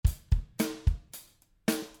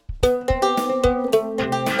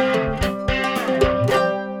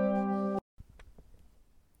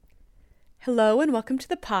Hello and welcome to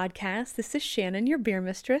the podcast. This is Shannon, your beer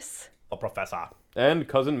mistress. The professor. And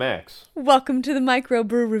Cousin Max. Welcome to the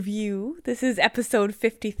Microbrew Review. This is episode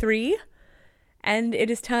 53, and it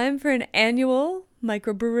is time for an annual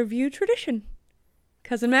Microbrew Review tradition.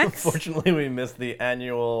 Cousin Max? Unfortunately, we missed the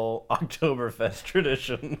annual Oktoberfest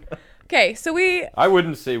tradition. Okay, so I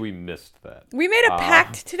wouldn't say we missed that. we made a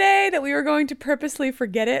pact today that we were going to purposely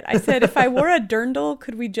forget it. I said if I wore a dirndl,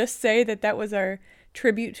 could we just say that that was our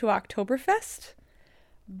tribute to Oktoberfest?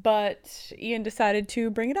 But Ian decided to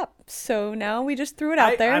bring it up. So now we just threw it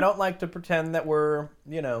out there. I don't like to pretend that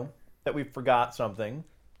that we forgot something.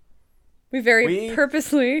 We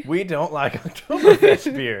purposely... We don't like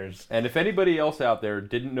Oktoberfest beers. And if anybody else out there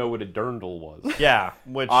didn't know what a dirndl was, Yeah,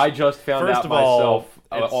 which I just found first out of all,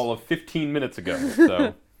 myself all of 15 minutes ago.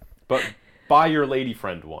 So, but buy your lady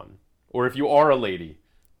friend one. Or if you are a lady,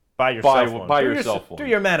 buy yourself one. buy yourself one. Do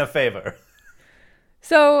your man a favor.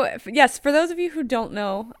 So, yes, for those of you who don't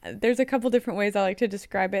know, there's a couple different ways I like to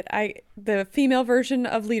describe it. The female version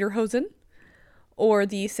of lederhosen, or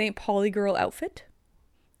the St. Pauli girl outfit,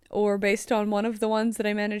 or based on one of the ones that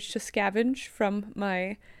I managed to scavenge from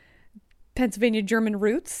my Pennsylvania German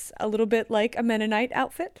roots, a little bit like a Mennonite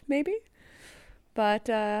outfit, maybe. But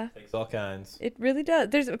Takes all kinds. it really does.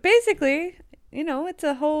 There's basically, it's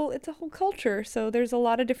a whole culture. So there's a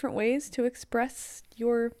lot of different ways to express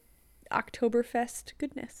your Oktoberfest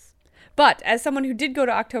goodness. But as someone who did go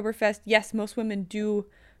to Oktoberfest, yes, most women do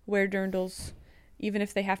wear dirndls, even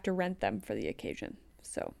if they have to rent them for the occasion.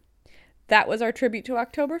 So that was our tribute to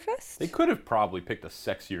Oktoberfest. They could have probably picked a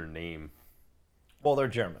sexier name. Well, they're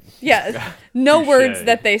German. Yeah, no Touche. words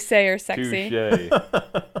that they say are sexy. Touche.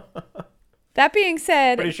 That being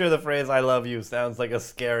said, Pretty sure the phrase "I love you" sounds like a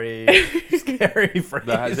scary phrase.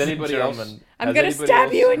 Has anybody in else? German. I'm has gonna anybody stab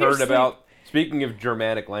else you in your heard sleep. about? Speaking of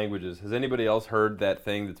Germanic languages, has anybody else heard that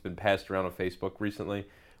thing that's been passed around on Facebook recently,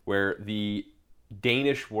 where the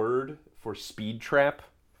Danish word for speed trap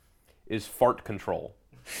is fart control?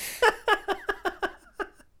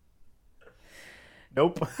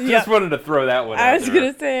 Nope. Just wanted to throw that one out I was there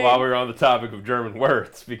gonna say. while we were on the topic of German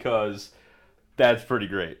words, because that's pretty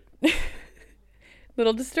great.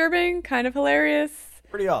 little disturbing, kind of hilarious.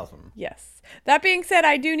 Pretty awesome. Yes. That being said,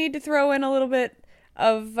 I do need to throw in a little bit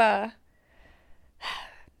of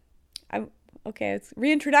it's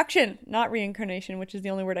reintroduction, not reincarnation, which is the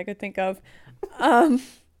only word I could think of.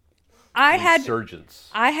 Resurgence.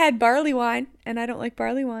 I had barley wine, and I don't like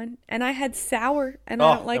barley wine, and I had sour, and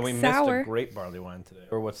I don't like and we sour. missed a great barley wine today,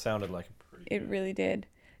 or what sounded like a pretty. It really did.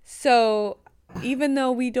 So, even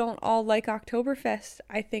though we don't all like Oktoberfest,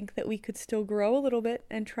 I think that we could still grow a little bit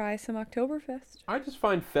and try some Oktoberfest. I just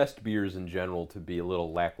find fest beers in general to be a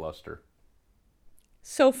little lackluster.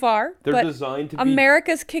 So far, They're but designed to be...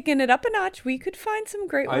 America's kicking it up a notch. We could find some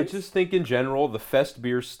great I ones. just think in general, the fest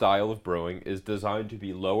beer style of brewing is designed to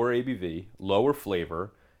be lower ABV, lower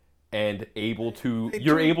flavor, and able to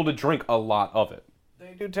drink a lot of it.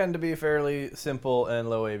 They do tend to be fairly simple and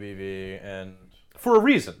low ABV, and For a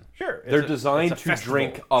reason. sure, They're designed it's a to festival.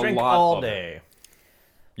 drink a Drink lot all of it. day.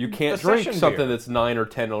 You can't A drink session something beer. that's 9 or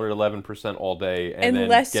 10 or 11% all day and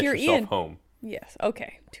Unless then get you're yourself Ian. home. Yes,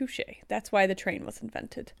 okay, touche. That's why the train was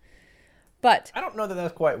invented. But I don't know that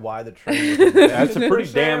that's quite why the train was invented, That's a pretty per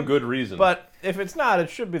se, damn good reason. But if it's not, it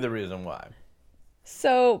should be the reason why.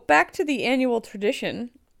 so back to the annual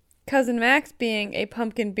tradition. Cousin Max being a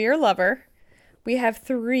pumpkin beer lover, we have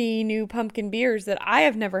 3 new pumpkin beers that I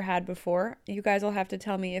have never had before. You guys will have to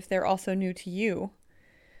tell me if they're also new to you.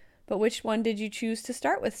 But which one did you choose to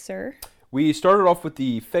start with, sir? We started off with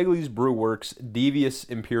the Fegley's Brew Works Devious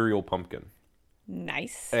Imperial Pumpkin.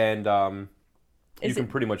 Nice. And you Is can it-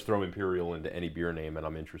 pretty much throw Imperial into any beer name, and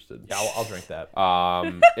I'm interested. Yeah, I'll drink that.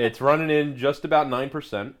 It's running in just about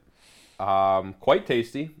 9%. Quite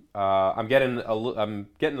tasty. I'm getting a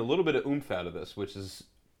little bit of oomph out of this, which is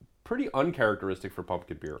pretty uncharacteristic for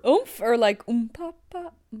pumpkin beer. Oomph or like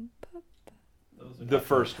oompapa, oompapa. The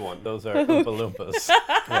first one. Those are Oompa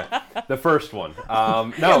Loompas. The first one.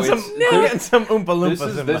 No, it's Getting some Oompa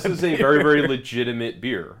Loompas in this my is a beer. very, very legitimate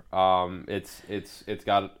beer. It's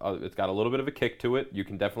got a little bit of a kick to it. You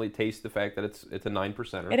can definitely taste the fact that it's a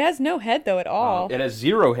 9%er. It has no head though at all. It has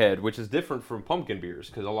 0 head, which is different from pumpkin beers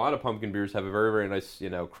because a lot of pumpkin beers have a very, very nice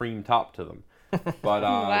cream top to them. But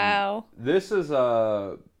Wow. this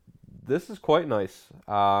is quite nice.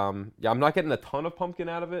 I'm not getting a ton of pumpkin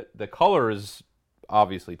out of it. The color is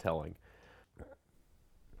obviously telling.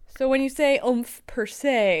 So when you say oomph per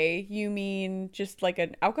se, you mean just like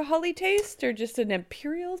an alcohol-y taste or just an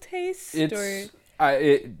imperial taste? It's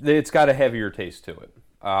got a heavier taste to it.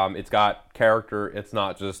 It's got character. It's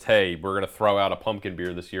not just, hey, we're going to throw out a pumpkin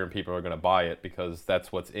beer this year and people are going to buy it because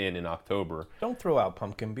that's what's in October. Don't throw out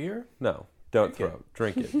pumpkin beer. No, don't throw it.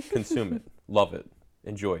 Drink it. Consume it. Love it.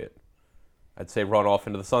 Enjoy it. I'd say run off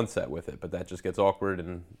into the sunset with it, but that just gets awkward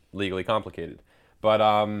and legally complicated. But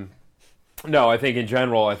no, I think in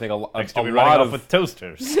general, I think a lot of with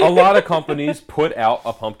toasters. a lot of companies put out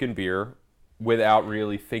a pumpkin beer without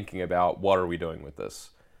really thinking about what are we doing with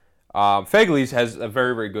this. Fegley's has a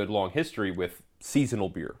very, very good long history with seasonal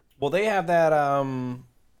beer. Well, they have that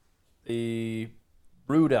the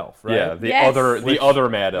Brood Elf, right? Yeah, Yes. the other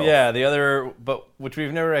Mad Elf. Yeah, the other, but which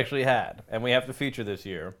we've never actually had, and we have to feature this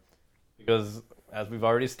year because, as we've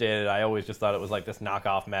already stated, I always just thought it was like this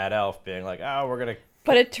knockoff Mad Elf being like, oh, we're gonna.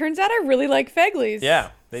 But it turns out I really like Fegley's. Yeah,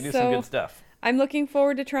 they do some good stuff. I'm looking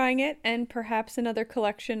forward to trying it and perhaps another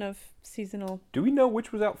collection of seasonal Do we know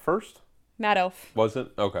which was out first? Mad Elf. Was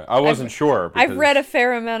it? Okay. I wasn't sure. I've read a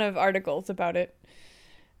fair amount of articles about it.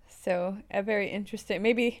 So, very interesting.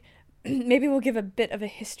 Maybe we'll give a bit of a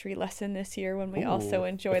history lesson this year when we also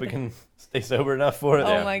enjoy if we can stay sober enough for it.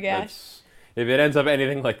 Oh my gosh. If it ends up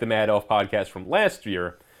anything like the Mad Elf podcast from last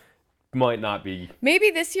year, might not be.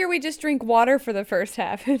 Maybe this year we just drink water for the first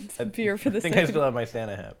half and some beer for the I think second. I still have my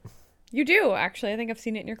Santa hat. You do, actually. I think I've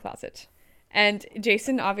seen it in your closet. And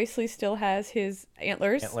Jason obviously still has his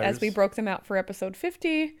antlers, as we broke them out for episode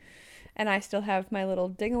 50. And I still have my little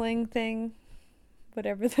dingling thing.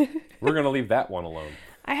 Whatever. We're going to leave that one alone.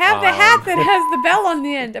 I have the hat that has the bell on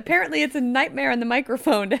the end. Apparently it's a nightmare on the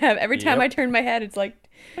microphone to have. Every time I turn my head, it's like...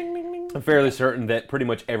 I'm fairly certain that pretty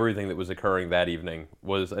much everything that was occurring that evening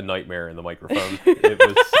was a nightmare in the microphone. It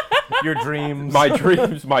was Your dreams. my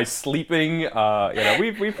dreams, my sleeping.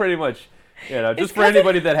 We pretty much, just for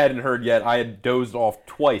anybody that hadn't heard yet, I had dozed off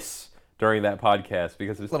twice during that podcast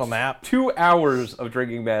because it was Little nap. 2 hours of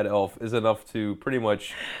drinking Mad Elf is enough to pretty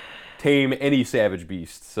much tame any savage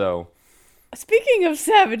beast. So, Speaking of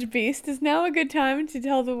Savage Beast, is now a good time to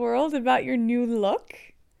tell the world about your new look?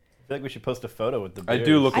 I feel like we should post a photo with the I beard.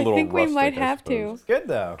 do look a I little think we rustic, might I have to. suppose. It's good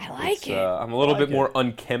though. I like it. I'm a little bit more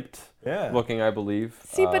unkempt looking, I believe.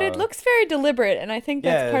 See, but it looks very deliberate, and I think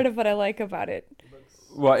that's yeah. part of what I like about it.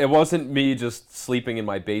 Well, it wasn't me just sleeping in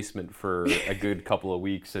my basement for a good couple of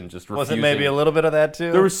weeks and just refusing. Was it maybe a little bit of that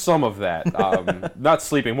too? There was some of that. Not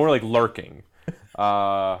sleeping, more like lurking.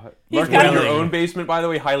 Lurking got in your it. own basement, by the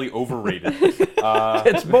way, highly overrated.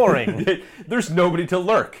 It's boring. There's nobody to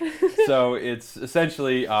lurk, so it's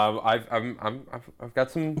essentially I've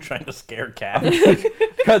got some Trying to scare cats.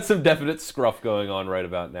 got some definite scruff going on right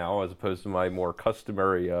about now, as opposed to my more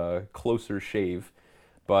customary closer shave.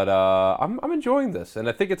 But I'm enjoying this, and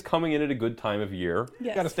I think it's coming in at a good time of year.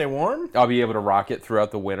 Yes. Gotta stay warm. I'll be able to rock it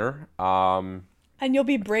throughout the winter. And you'll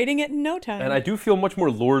be braiding it in no time. And I do feel much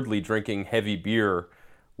more lordly drinking heavy beer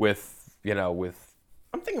with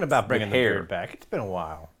I'm thinking about bringing the hair. beard back. It's been a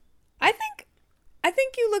while. I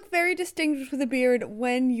think you look very distinguished with a beard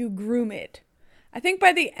when you groom it. I think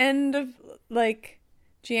by the end of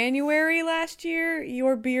January last year,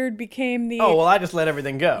 your beard became the... Oh, well, I just let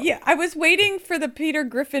everything go. Yeah, I was waiting for the Peter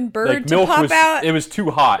Griffin bird like to milk pop was out. it was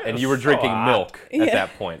too hot, and you were so drinking hot. milk at Yeah.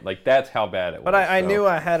 that point. Like that's how bad it was. But I so. knew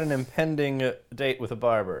I had an impending date with a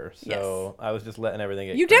barber, so I was just letting everything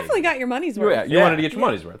get You crazy. definitely got your money's Yeah, worth. you wanted to get your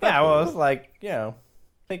money's worth. Yeah, That's well, I what it was like,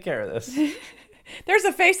 take care of this. There's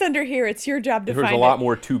a face under here. It's your job to There's find a lot it.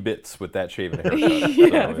 more 2 bits with that shaven haircut.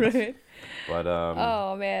 Yeah, so it's- right. But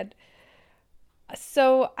Oh man.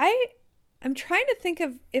 So I'm trying to think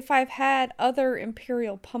of if I've had other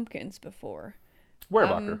imperial pumpkins before.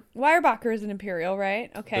 Weyerbacher, Weyerbacher is an imperial,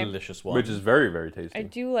 right? Okay. Delicious one. which is very, very tasty. I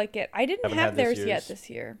do like it. I didn't Haven't have had this theirs yet year's. this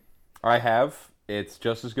year. I have. It's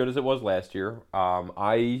just as good as it was last year.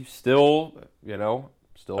 I still,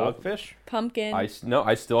 Dogfish? Pumpkin. I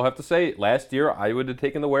still have to say, last year I would have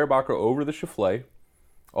taken the Weyerbacher over the Chaflay.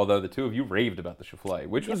 Although the two of you raved about the Chaflay,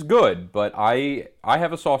 which was good, but I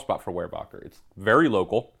have a soft spot for Weyerbacher. It's very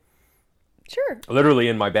local, Sure. literally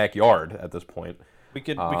in my backyard at this point. We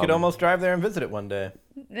could almost drive there and visit it one day.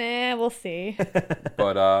 Nah, we'll see.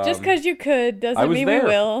 But Just because you could I doesn't was mean there. we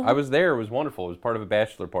will. I was there. It was wonderful. It was part of a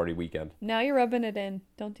bachelor party weekend. Now you're rubbing it in.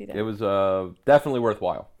 Don't do that. It was definitely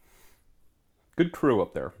worthwhile. Good crew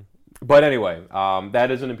up there. But anyway, that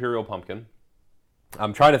is an Imperial Pumpkin.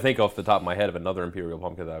 I'm trying to think off the top of my head of another Imperial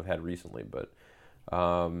Pumpkin that I've had recently, but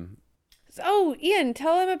Oh, Ian,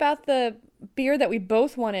 tell him about the beer that we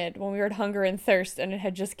both wanted when we were at Hunger and Thirst and it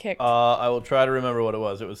had just kicked. I will try to remember what it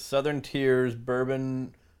was. It was Southern Tier's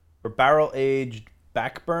bourbon or barrel aged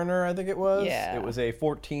backburner, I think it was. Yeah. It was a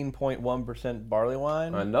 14.1% barley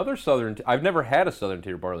wine. another Southern... I've never had a Southern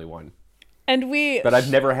Tier barley wine. And But I've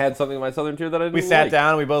never had something in my Southern Tier that I didn't We sat like.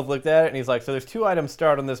 down, we both looked at it, and he's like, so there's 2 items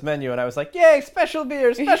starred on this menu, and I was like, yay, special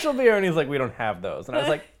beer, special beer, and he's like, we don't have those. And I was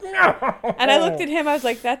like, no. And I looked at him, I was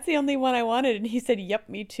like, that's the only one I wanted. And he said, yep,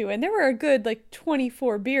 me too. And there were a good,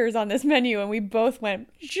 24 beers on this menu, and we both went,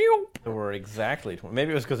 zoop. There were exactly 20.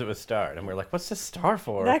 Maybe it was because it was starred, and we were like, what's this star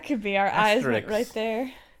for? That could be. Our eyes went Asterix. right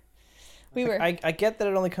there. We were. I get that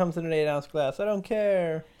it only comes in an 8-ounce glass. I don't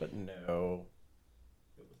care. But no.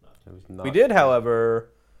 It was not We did,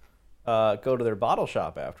 however, go to their bottle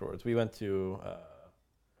shop afterwards. We went to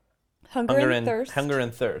Hunger and Thirst. Hunger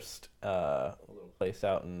and Thirst, a little place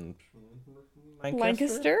out in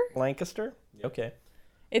Lancaster? Lancaster? Okay.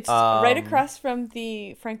 It's right across from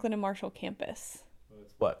the Franklin and Marshall campus.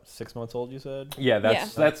 It's what, 6 months old, you said? Yeah,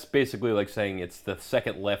 that's basically like saying it's the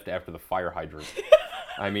second left after the fire hydrant.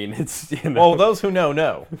 I mean, it's... Well, those who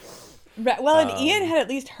know. Well, and Ian had at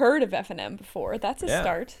least heard of F&M before. That's a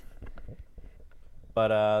start.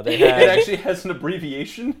 But they It had... actually has an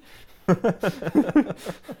abbreviation.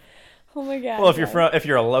 Oh my god. Well, if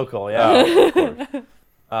you're a local, yeah. Of course.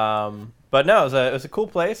 But no, it was a cool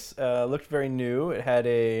place. Looked very new. It had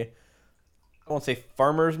I won't say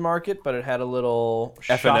farmer's market, but it had a little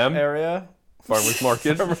shop F&M? area. Farmer's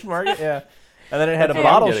market. Farmer's market, yeah. And then it had a Okay.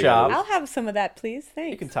 bottle I'm getting shop. I'll have some of that, please.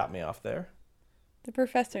 Thanks. You can top me off there. The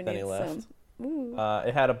professor Then he needs left. some. Ooh.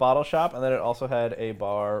 It had a bottle shop, and then it also had a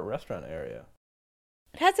bar restaurant area.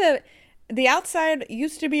 It has the outside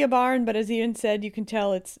used to be a barn, but as Ian said, you can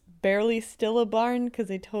tell it's barely still a barn because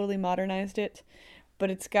they totally modernized it. But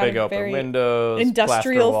it's got Big a open very windows,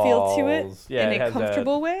 industrial plaster feel to it walls. Yeah, in it a has that.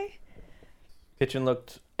 comfortable way. Kitchen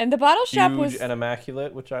looked And the bottle shop huge was, and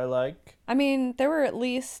immaculate, which I like. I mean, there were at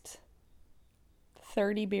least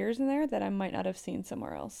 30 beers in there that I might not have seen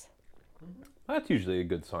somewhere else. That's usually a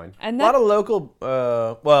good sign. And A lot that, of local,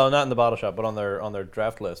 well, not in the bottle shop, but on their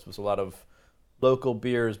draft list was a lot of local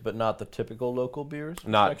beers, but not the typical local beers. which I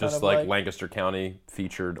Not kind just of like Lancaster County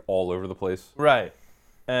featured all over the place. Right.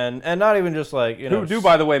 And not even just like, Who do,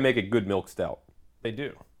 by the way, make a good milk stout. They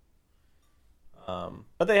do.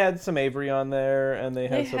 But they had some Avery on there, and they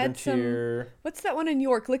had They Southern had some- Tier, what's that one in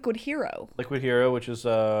York? Liquid Hero. Liquid Hero, which is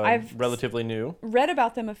I've relatively new. Read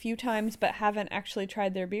about them a few times, but haven't actually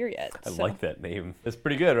tried their beer yet. I so. like that name. It's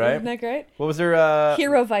pretty good, right? Isn't that great? What was their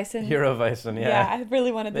Hero Weissen. Hero Weissen, Yeah, yeah. I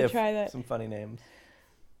really wanted They to have try that. some funny names.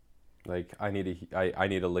 Like I need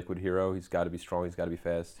a liquid hero. He's got to be strong. He's got to be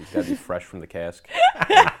fast. He's got to be fresh from the cask.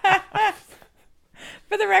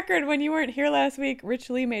 For the record, when you weren't here last week, Rich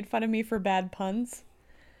Lee made fun of me for bad puns.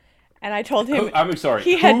 And I told him I'm sorry.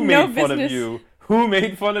 he had Who no made fun of business- you? Who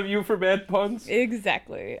made fun of you for bad puns?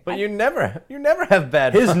 exactly. But you never have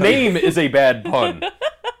bad His puns. name is a bad pun.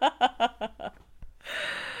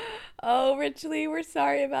 Oh, Rich Lee, we're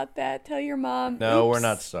sorry about that. Tell your mom. No, we're Oops.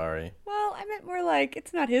 not sorry. Well, I meant more like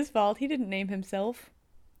it's not his fault. He didn't name himself.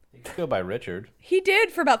 Go by Richard. He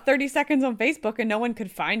did for about 30 seconds on Facebook and no one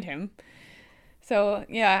could find him. So,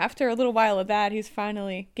 yeah, after a little while of that, he's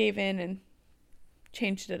finally gave in and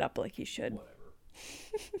changed it up like he should.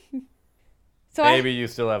 So Maybe you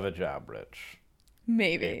still have a job, Rich.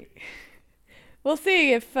 Maybe. We'll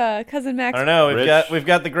see if Cousin Max... I don't know. Rich. We've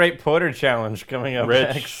got the Great Porter Challenge coming up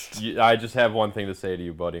next. Rich, I just have one thing to say to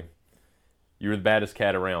you, buddy. You were the baddest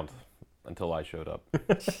cat around until I showed up.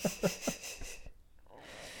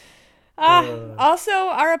 Also,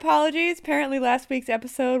 our apologies. Apparently last week's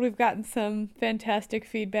episode, we've gotten some fantastic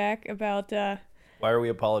feedback about... Why are we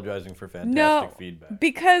apologizing for fantastic feedback?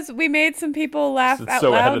 because we made some people laugh It's out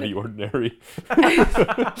so loud. out of the ordinary.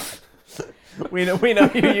 We know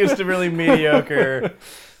you used to really mediocre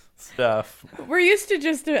stuff. We're used to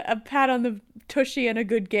just a pat on the tushy and a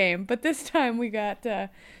good game, but this time we got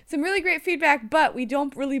some really great feedback, but we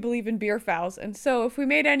don't really believe in beer fouls. And so if we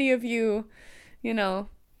made any of you,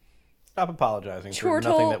 Stop apologizing for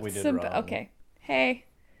chortle nothing that we did some... wrong. Okay. Hey,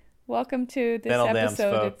 welcome to this Dental dams,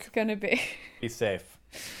 episode. folk. It's going to be... Be safe.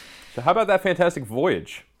 So how about that fantastic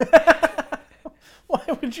voyage? Why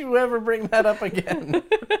would you ever bring that up again?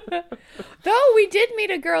 Though we did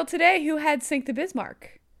meet a girl today who had Sink the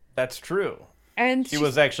Bismarck. That's true. And She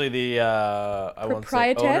was actually the I won't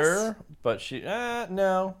say Proprietess? owner, but she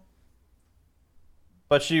no.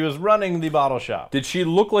 But she was running the bottle shop. Did she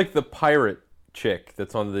look like the pirate chick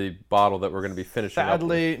that's on the bottle that we're going to be finishing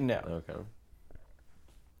Sadly, no. up with? Okay.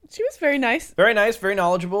 she was very nice. Very nice, very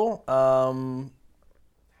knowledgeable.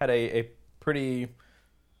 Had a pretty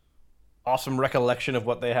awesome recollection of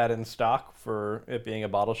what they had in stock for it being a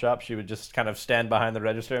bottle shop. She would just kind of stand behind the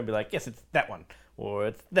register and be like, yes, it's that one, or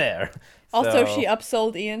it's there. Also, So, she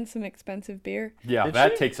upsold Ian some expensive beer. Yeah, Did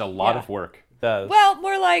that she? takes a lot Yeah. of work. does. Well,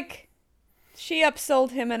 more like She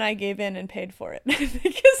upsold him and I gave in and paid for it. I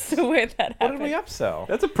think is the way that What happened. did we upsell?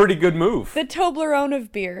 That's a pretty good move. The Toblerone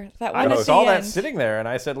of beer. That I one at saw the that end. sitting there, and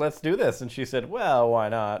I said, "Let's do this." And she said, "Well, why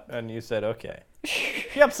not?" And you said, "Okay."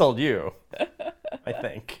 She upsold you, I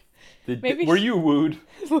think. Maybe Were she- you wooed?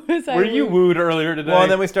 Was I Were you rude? wooed earlier today? Well,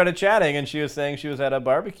 and then we started chatting, and she was saying she was at a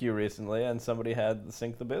barbecue recently, and somebody had the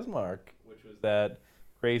Sink the Bismarck, which was that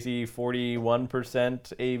crazy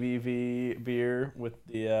 41% ABV beer with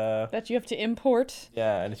the That you have to import.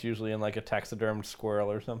 yeah, and it's usually in like a taxidermed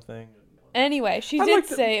squirrel or something. Anyway, she I'd did like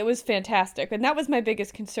to- say it was fantastic, and that was my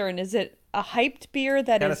biggest concern. Is it a hyped beer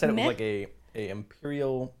that Kind of is said it was meant? like a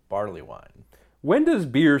imperial barley wine. When does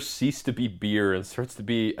beer cease to be beer and starts to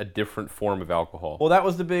be a different form of alcohol? Well, that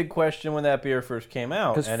was the big question when that beer first came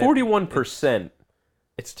out. Because and 41%.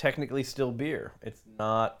 it's technically still beer. It's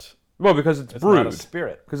not. Well, because it's It's not a brewed.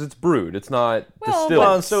 spirit. Because it's brewed. It's not Well, distilled.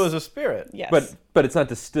 Well, and so is a spirit. Yes. but it's not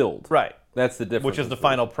distilled. Right. That's the difference. Which is the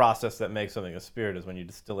final process that makes something a spirit is when you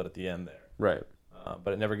distill it at the end there. Right.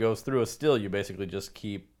 But it never goes through a still. You basically just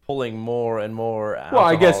keep pulling more and more alcohol. Well,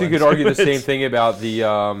 I guess you could into argue the it. same thing about the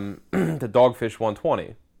the Dogfish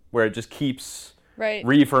 120, where it just keeps right.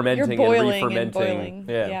 re-fermenting You're and boiling re-fermenting. and boiling.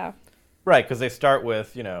 Yeah. Yeah. Right, because they start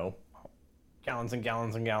with, gallons and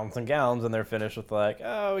gallons and gallons and gallons, and they're finished with like,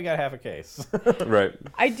 oh, we got half a case. Right.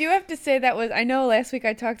 I do have to say that was. I know last week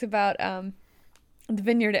I talked about the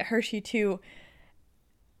vineyard at Hershey too.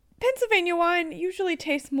 Pennsylvania wine usually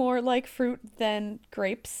tastes more like fruit than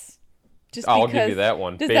grapes. Just I'll because, give you that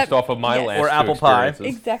one, does based that- off of my yes. last Or two apple pie.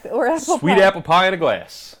 experiences. Exactly. Or apple Sweet pie. apple pie in a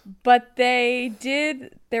glass. But there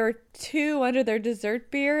were two under their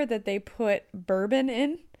dessert beer that they put bourbon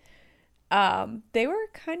in. They were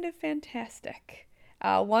kind of fantastic.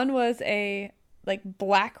 One was a like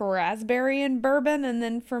black raspberry and bourbon and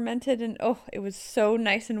then fermented, and it was so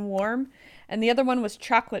nice and warm. And the other one was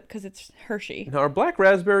chocolate because it's Hershey. Now, are black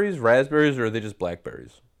raspberries raspberries, or are they just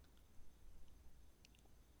blackberries?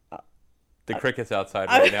 The crickets outside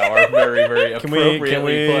right now are very, very Can we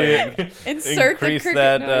appropriately playing. Insert the increase cricket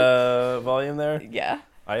that noise. volume there? Yeah.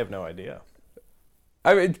 I have no idea.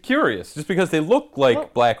 I mean, curious, just because they look like Well,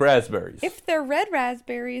 black raspberries. If they're red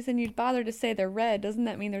raspberries and you'd bother to say they're red, doesn't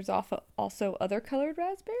that mean there's also other colored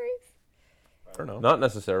raspberries? I don't know. Not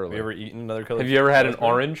necessarily. Have you ever eaten another color? Have you ever had an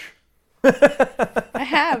orange? I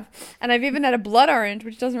have. And I've even had a blood orange,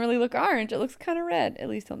 which doesn't really look orange. It looks kind of red, at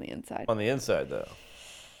least on the inside. On the inside, though.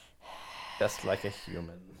 Just like a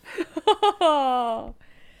human. Oh,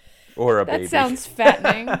 Or a that baby? sounds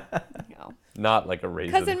fattening. No. Not like a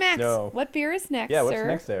raisin. Cousin Max, No. what beer is next, Yeah, what's sir?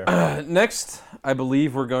 next there? Next, I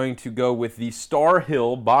believe we're going to go with the Star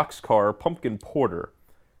Hill Boxcar Pumpkin Porter,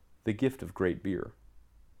 the gift of great beer.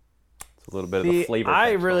 It's a little bit of the See, flavor.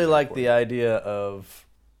 I text really on there like for the you. idea of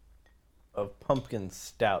pumpkin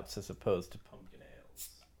stouts as opposed to pumpkin ales.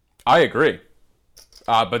 I agree.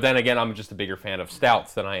 But then again, I'm just a bigger fan of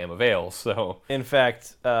stouts than I am of ales. So In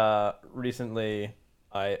fact, recently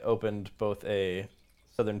I opened both a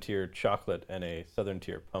Southern Tier chocolate and a Southern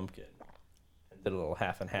Tier pumpkin and did a little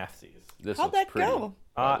half and half-sies. this How'd looks that pretty, go?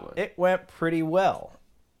 by the way. It went pretty well.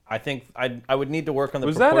 I think I would need to work on the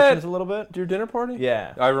Was that proportions at- a little bit. Your dinner party?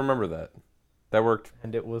 Yeah, I remember that. That worked.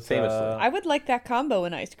 and it was Famously. I would like that combo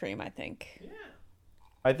in ice cream, I think.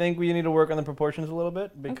 I think we need to work on the proportions a little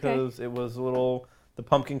bit because it was a little. The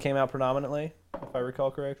pumpkin came out predominantly, if I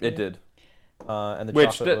recall correctly. It did. And the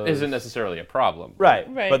Which chocolate was, isn't necessarily a problem. right.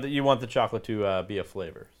 Right. But you want the chocolate to be a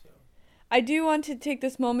flavor. So. I do want to take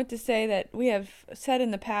this moment to say that we have said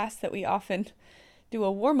in the past that we often do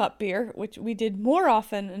a warm-up beer, which we did more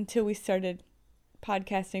often until we started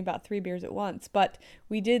podcasting about 3 beers at once. But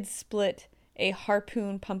we did split a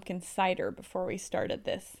Harpoon pumpkin cider before we started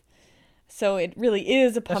this. So it really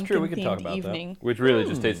is a That's true, we could talk pumpkin-themed about that. evening. Which really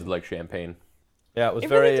just tasted like champagne. Yeah, it was It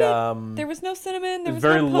very really did. There was no cinnamon. There It was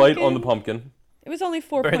was very no light on the pumpkin. pumpkin. It was only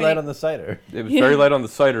 4.8. very light on the cider. It was Yeah. very light on the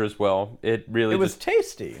cider as well. It really It was just,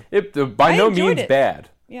 tasty. by I no enjoyed means it. bad.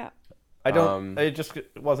 Yeah. I don't. Um, it just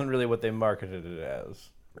wasn't really what they marketed it as.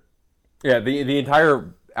 Yeah, the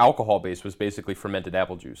entire alcohol base was basically fermented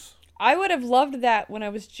apple juice. I would have loved that when I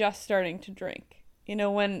was just starting to drink. You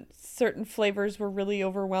know, when certain flavors were really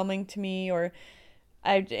overwhelming to me, or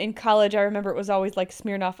in college, I remember it was always like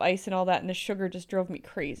Smirnoff Ice and all that, and the sugar just drove me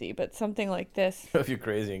crazy. But something like this, If you're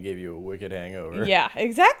crazy and gave you a wicked hangover. yeah,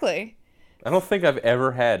 exactly. I don't think I've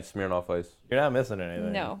ever had Smirnoff Ice. You're not missing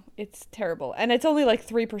anything. No, it's terrible, and it's only like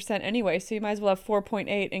 3% anyway, so you might as well have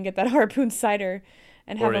 4.8 and get that Harpoon cider,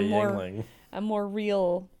 and Or have a a Yingling. more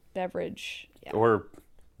real beverage. Yeah. Or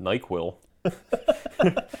NyQuil.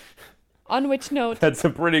 On which note, Had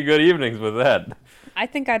some pretty good evenings with that. I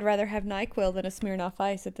think I'd rather have NyQuil than a Smirnoff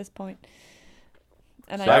Ice at this point.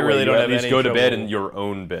 and So that really way don't you have at least any go to bed trouble. in your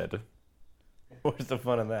own bed. What's the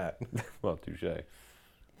fun of that? Well, touche.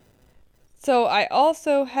 So I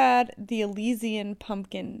also had the Elysian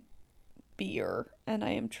pumpkin beer, and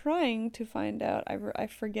I am trying to find out. I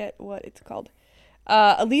forget what it's called.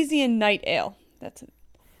 Elysian Night Ale. That's it.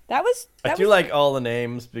 I do like all the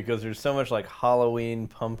names because there's so much like Halloween,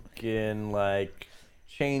 pumpkin, like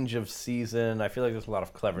change of season. I feel like there's a lot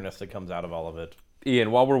of cleverness that comes out of all of it.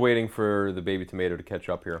 Ian, while we're waiting for the baby tomato to catch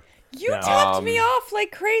up here, You Yeah. topped me off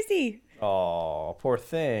like crazy. Oh, poor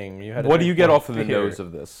thing. You had. to what do drink you get more off of the beer. nose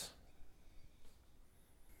of this?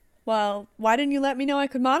 Well, why didn't you let me know I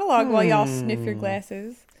could monologue while y'all sniff your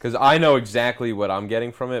glasses? Because I know exactly what I'm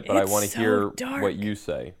getting from it, but I It's want to so hear dark. what you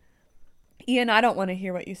say. Ian, I don't want to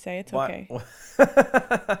hear what you say. It's okay.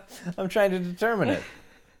 I'm trying to determine it.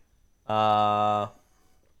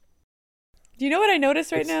 Do you know what I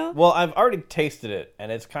notice right now? Well, I've already tasted it,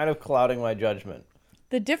 and it's kind of clouding my judgment.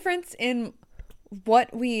 The difference in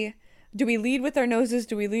what do we lead with our noses?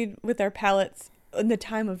 Do we lead with our palates in the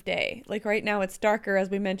time of day? Like right now, it's darker, as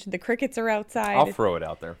we mentioned. The crickets are outside. I'll throw it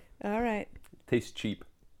out there. All right. Tastes cheap.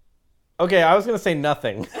 Okay, I was gonna say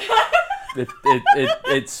nothing.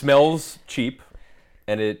 It smells cheap,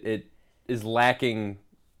 and it is lacking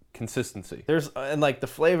consistency. And like the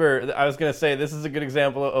flavor. I was gonna say this is a good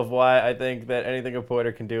example of why I think that anything a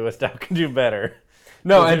porter can do, a stout can do better.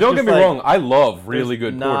 No, 'Cause and there's don't get just, me like, wrong. I love really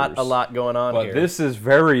There's good not porters. a lot going on But here. this is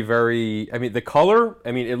very, very. I mean, the color.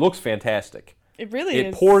 I mean, it looks fantastic. It really It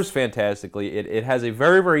is. pours fantastically. It has a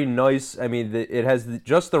very, very nice. I mean, it has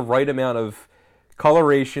just the right amount of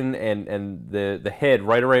coloration and the head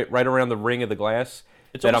right around the ring of the glass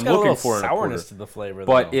it's that almost I'm got looking a little for in a sourness porter. to the flavor.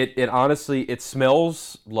 But though. it honestly, it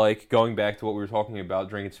smells like, going back to what we were talking about,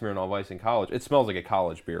 drinking Smirnoff Ice in college. It smells like a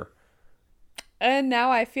college beer. And now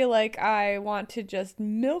I feel like I want to just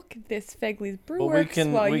milk this Fegley's Well,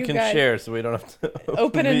 Brewworks while we you can guys share, so we don't have to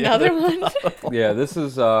open the another other one. bottle. Yeah, this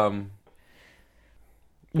is. But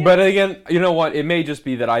again, you know what? It may just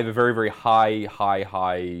be that I have a very, very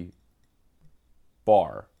high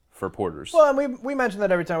bar for porters. Well, and we mention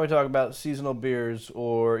that every time we talk about seasonal beers,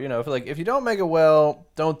 or if you don't make it well,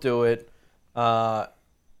 don't do it.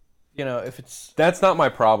 If it's That's not my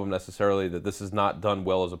problem necessarily, that this is not done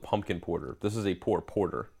well as a pumpkin porter. This is a poor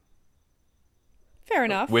porter Fair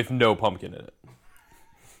enough. with no pumpkin in it.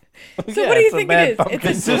 So what do you it's a think bad it is? pumpkin It's a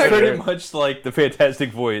This is dark- pretty much like the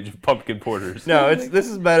Fantastic Voyage of pumpkin porters. No, this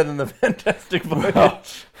is better than the Fantastic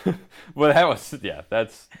Voyage. Well, that was, yeah,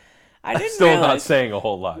 that's I didn't still not realize. saying a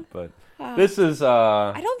whole lot, but this is,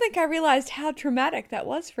 I don't think I realized how traumatic that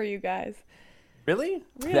was for you guys. Really?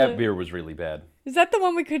 Really? that beer was really bad. Is that the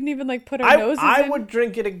one we couldn't even like put our noses I in? would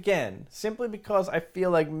drink it again simply because I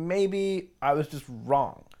feel like maybe I was just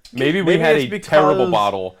wrong. Maybe we Maybe had it's a because- terrible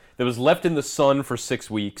bottle that was left in the sun for 6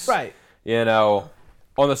 weeks. Right. You know,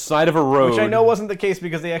 on the side of a road. Which I know wasn't the case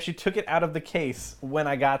because they actually took it out of the case when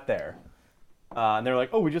I got there. And they were like,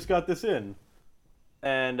 "Oh, we just got this in."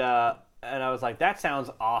 And I was like, "That sounds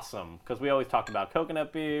awesome," because we always talk about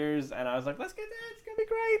coconut beers, and I was like, "Let's get that. It's gonna be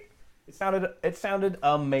great." It sounded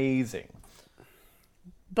amazing.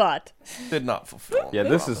 But Did not fulfill. Yeah,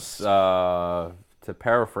 this is, to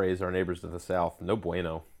paraphrase our neighbors to the south, no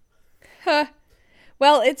bueno.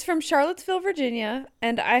 well, it's from Charlottesville, Virginia,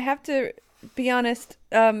 and I have to be honest.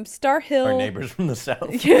 Star Hill. Our neighbors from the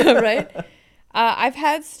south. Yeah, right. I've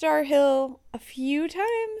had Star Hill a few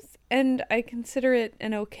times, and I consider it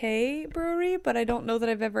an okay brewery, but I don't know that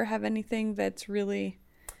I've ever had anything that's really.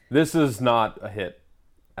 This is not a hit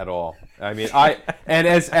at all. I mean, and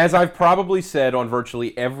as I've probably said on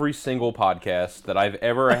virtually every single podcast that I've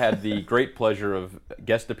ever had the great pleasure of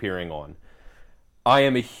guest appearing on, I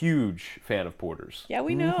am a huge fan of porters, Yeah,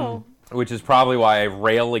 we know. which is probably why I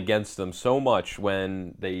rail against them so much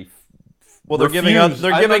when they. Well, they're giving refuse.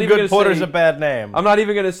 I'm not giving even good gonna porters say- a bad name. I'm not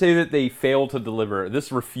even going to say that they fail to deliver.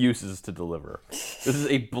 This refuses to deliver. This is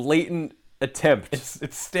a blatant attempt.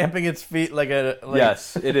 It's stamping its feet like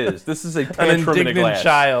Yes, it is. This is a an tantrum in a indignant glass.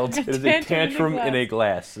 child. It is a Tantrum in a tantrum in a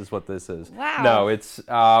glass. glass, is what this is. Wow. No, it's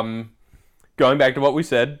going back to what we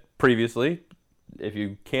said previously. If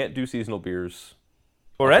you can't do seasonal beers,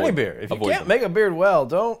 Or Avoid any them. beer. If you Avoid can't them. make a beer well,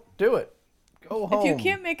 don't do it. Go home. If you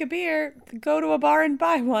can't make a beer, go to a bar and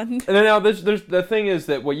buy one. and then now there's the thing is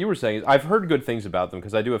that what you were saying is I've heard good things about them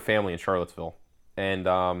because I do have family in Charlottesville, and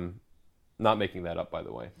not making that up, by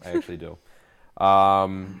the way, I actually do.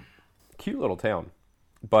 Cute little town.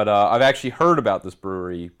 But I've actually heard about this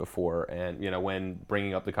brewery before, and when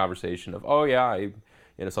bringing up the conversation of, oh yeah,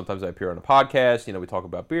 sometimes I appear on a podcast, we talk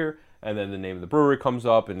about beer, and then the name of the brewery comes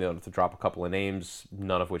up, and to drop a couple of names,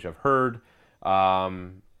 none of which I've heard.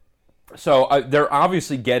 So they're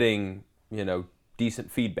obviously getting,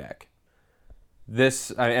 decent feedback.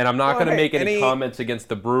 And I'm not going to make any comments against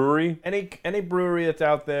the brewery. Any brewery that's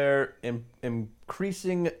out there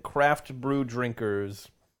increasing craft brew drinkers,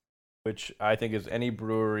 which I think is any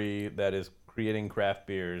brewery that is creating craft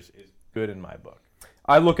beers, is good in my book.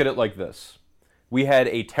 I look at it like this. We had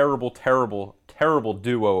a terrible, terrible, terrible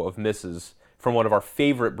duo of misses from one of our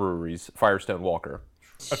favorite breweries, Firestone Walker.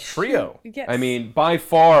 A trio. Yes. I mean, by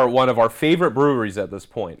far one of our favorite breweries at this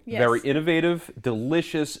point. Yes. Very innovative,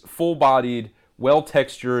 delicious, full-bodied,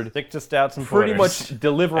 well-textured. Stick to stouts and pretty porters. much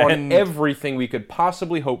deliver on everything we could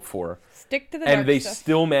possibly hope for. Stick to the dark And they stuff.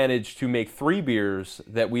 still managed to make 3 beers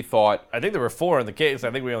that we thought... I think there were 4 in the case. I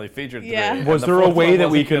think we only featured 3. Yeah. And Was the there a fourth way one that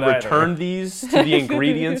we wasn't could good either. return these to the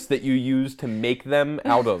ingredients that you used to make them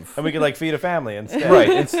out of? And we could feed a family instead. Right,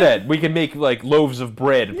 instead. We could make loaves of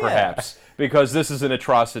bread, perhaps, because this is an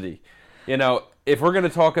atrocity. If we're going to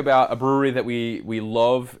talk about a brewery that we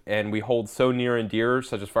love and we hold so near and dear,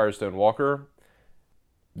 such as Firestone Walker,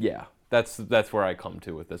 yeah, that's where I come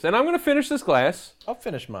to with this. And I'm going to finish this glass. I'll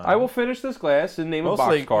finish mine. I will finish this glass and name a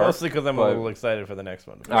mostly boxcar. because I'm a little excited for the next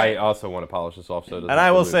one. I also want to polish this off. And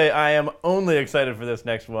I will say I am only excited for this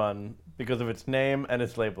next one because of its name and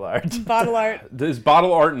its label art. Bottle art. Is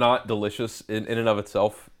bottle art not delicious in and of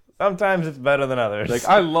itself? Sometimes it's better than others.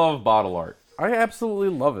 I love bottle art. I absolutely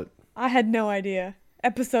love it. I had no idea.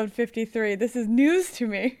 Episode 53. This is news to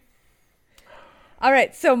me. All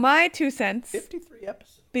right, so my 2 cents. 53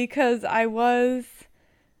 episodes. Because I was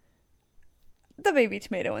the baby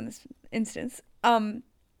tomato in this instance.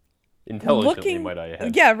 Intelligently, might I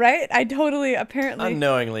add. Yeah, right? I totally, apparently.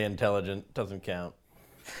 Unknowingly intelligent doesn't count.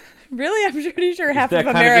 Really? I'm pretty sure half Is that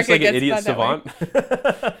of kind America of just like gets an idiot by that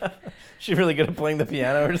way. savant? She really good at playing the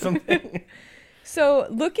piano or something? So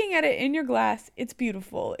looking at it in your glass, it's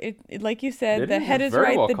beautiful. It like you said, It the is head is very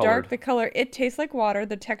right, well the colored. dark, the color. It tastes like water.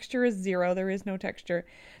 The texture is 0. There is no texture.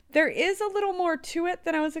 There is a little more to it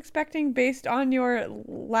than I was expecting based on your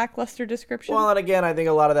lackluster description. Well, and again, I think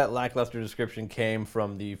a lot of that lackluster description came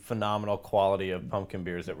from the phenomenal quality of pumpkin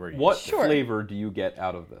beers that we're using. What Sure. flavor do you get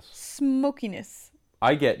out of this? Smokiness.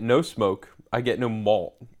 I get no smoke. I get no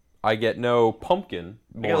malt. I get no pumpkin.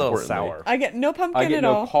 I get a little importantly. sour. I get no pumpkin I get at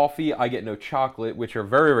no all. coffee. I get no chocolate, which are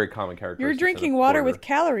very, very common characteristics. You're of drinking a water porter. with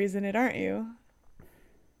calories in it, aren't you?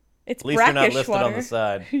 It's At least they're not brackish listed water. on the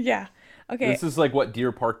side. Yeah. Okay. This is like what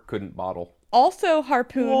Deer Park couldn't bottle. Also,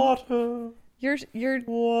 Harpoon. Water, Your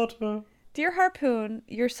water. Dear Harpoon,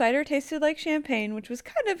 your cider tasted like champagne, which was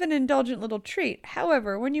kind of an indulgent little treat.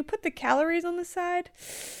 However, when you put the calories on the side,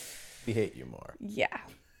 We hate you more. yeah.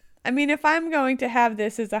 I mean, if I'm going to have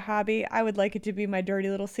this as a hobby, I would like it to be my dirty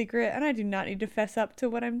little secret, and I do not need to fess up to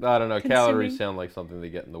what I'm I don't know. consuming. Calories sound like something that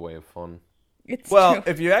get in the way of fun. It's Well, true.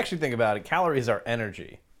 if you actually think about it, calories are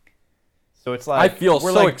energy. So it's like I feel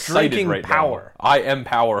we're so like excited drinking right power. now. I am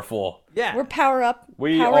powerful. Yeah, We're power up.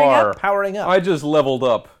 We powering are. Up. powering up. I just leveled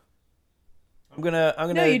up. I'm gonna.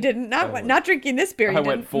 No, you didn't. Not drinking this beer. You I didn't.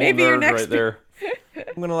 went full Maybe your nerd next right there.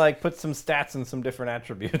 I'm gonna put some stats and some different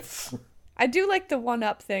attributes. I do like the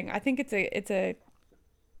 1-up thing. I think it's a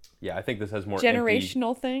Yeah, I think this has more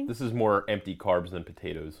generational thing. This is more empty carbs than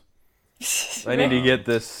potatoes. I need to get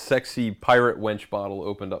this sexy pirate wench bottle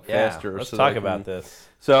opened up faster. Let's so that I talk can- about this.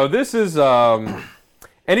 So this is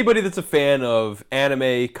anybody that's a fan of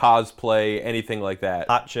anime, cosplay, anything like that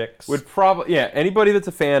Hot chicks. would probably anybody that's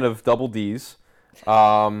a fan of Double D's.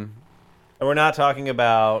 And we're not talking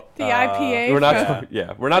about The IPA. We're not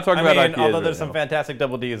from- we're not talking I about mean, IPAs although right there's some now. fantastic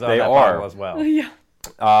double D's on They that are. bottle as well. Yeah.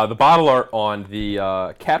 The bottle art on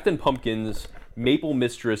the Captain Pumpkin's Maple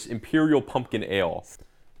Mistress Imperial Pumpkin Ale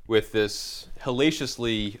with this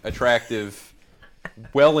hellaciously attractive,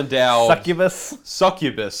 well-endowed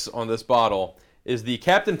succubus on this bottle is the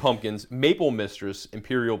Captain Pumpkin's Maple Mistress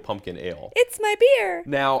Imperial Pumpkin Ale. It's my beer.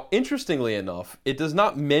 Now, interestingly enough, it does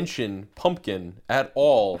not mention pumpkin at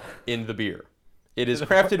all in the beer. It is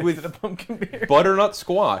crafted with a pumpkin beer. butternut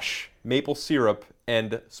squash, maple syrup,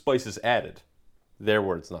 and spices added. Their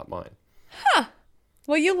words, not mine.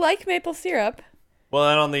 Well, you like maple syrup. Well,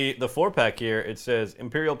 and on the 4-pack here, it says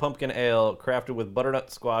Imperial Pumpkin Ale crafted with butternut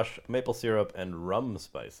squash, maple syrup, and rum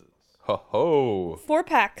spices. Ho ho.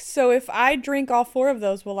 4-packs. So if I drink all 4 of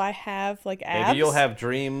those, will I have abs? Maybe you'll have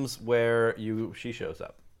dreams where she shows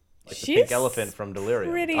up. Like the She's pink elephant from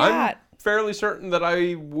Delirium. pretty I'm hot. fairly certain that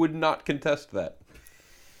I would not contest that.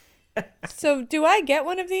 So do I get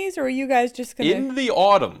one of these, or are you guys just gonna? In the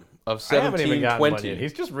autumn of I haven't even gotten one yet. 1720,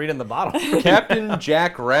 He's just reading the bottle. Captain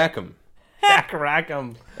Jack Rackham Jack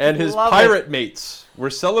Rackham. and his Love pirate mates were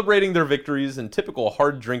celebrating their victories in typical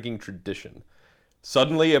hard-drinking tradition.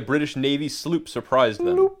 Suddenly, a British Navy sloop surprised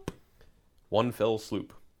them. one fell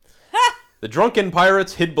sloop. The drunken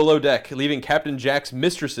pirates hid below deck, leaving Captain Jack's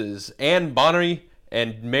mistresses, Anne Bonny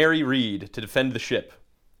and Mary Read, to defend the ship.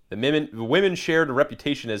 The women shared a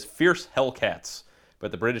reputation as fierce hellcats, but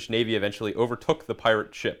the British Navy eventually overtook the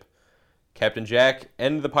pirate ship. Captain Jack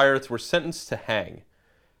and the pirates were sentenced to hang.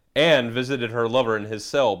 Anne visited her lover in his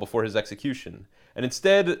cell before his execution, and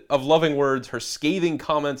instead of loving words, her scathing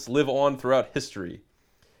comments live on throughout history.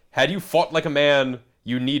 Had you fought like a man,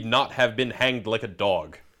 you need not have been hanged like a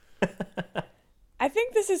dog. I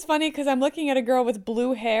think this is funny because I'm looking at a girl with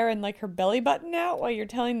blue hair and like her belly button out while you're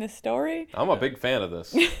telling this story. I'm a big fan of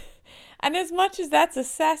this. And as much as that's a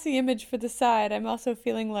sassy image for the side, I'm also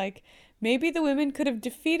feeling like maybe the women could have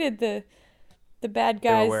defeated the bad They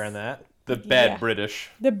guys. were wearing that. The bad Yeah. British.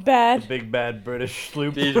 The bad. Big bad British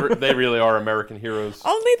sloop. They really are American heroes.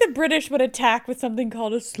 Only the British would attack with something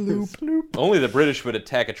called a sloop. Only the British would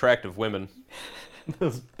attack attractive women.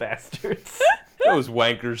 Those bastards. Those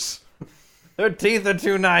wankers. Their teeth are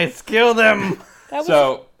too nice. Kill them. That was,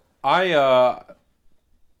 So, you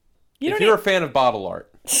if don't you're a fan of bottle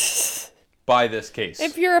art, buy this case.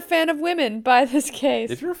 if you're a fan of women, buy this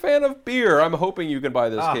case. If you're a fan of beer, I'm hoping you can buy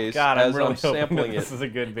this Oh case God, as I'm really I'm hoping sampling that this it. is a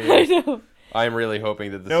good I beer. know. I'm really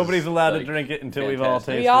hoping that this Nobody's is, allowed to like, drink it until we've all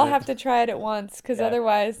fantastic. tasted We all it. have to try it at once because Yeah.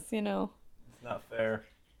 otherwise, It's not fair.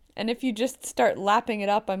 and if you just start lapping it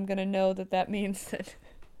up, I'm going to know that means that.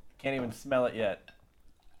 Can't even smell it yet.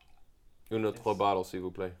 Une autre bottle, s'il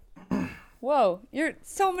vous plaît. Whoa, you're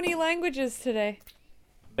so many languages today.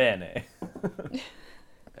 Bene.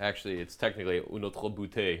 Actually, it's technically une autre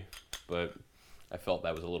bouteille, but I felt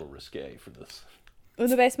that was a little risque for this.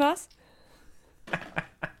 Una vez más?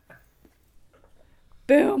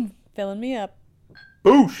 Boom. Filling me up.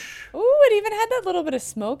 Boosh! Ooh, it even had that little bit of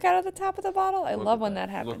smoke out of the top of the bottle. I Look love at when that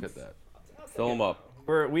happens. Look at that. Fill them up.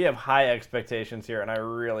 We have high expectations here, and I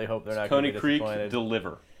really hope they're not going Coney to be Creek, disappointed.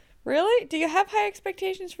 deliver. Really? Do you have high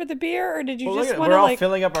expectations for the beer, or did you Well, look just at- want we're to all like?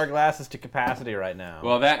 filling up our glasses to capacity right now.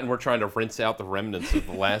 Well, that and we're trying to rinse out the remnants of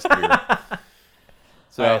the last beer.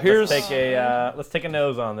 So All right, here's... let's take a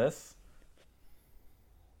nose on this.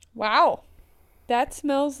 Wow, that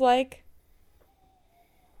smells like.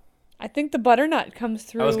 I think the butternut comes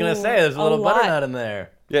through. I was gonna say there's a little lot. butternut in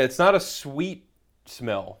there. Yeah, it's not a sweet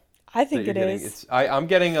smell. I that think you're it getting. is. I'm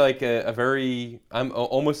getting like a very...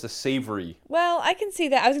 almost a savory. Well, I can see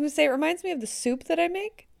that. I was gonna say it reminds me of the soup that I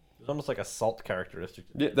make. It's almost like a salt characteristic.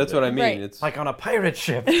 Yeah, that's what I mean. Right. It's Like on a pirate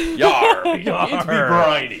ship. Yar! It's be Yar.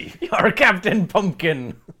 briny. You're Captain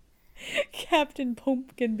Pumpkin. Captain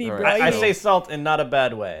Pumpkin be All right. bright. I say salt in not a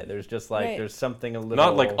bad way. There's just like Right. there's something a little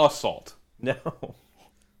Not like assault. No,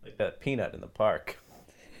 like that peanut in the park.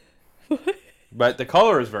 But the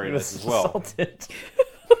color is very It nice was as well. salted.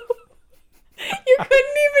 You couldn't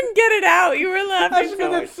even get it out. You were I laughing just so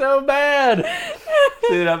did much. it so bad.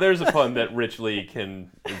 See, now there's a pun that Rich Lee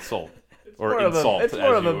can insult. Or More of a- insult, it's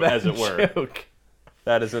more of a bad as it were. joke.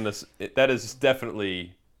 That is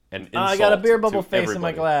definitely an insult. I got a beer bubble to face in my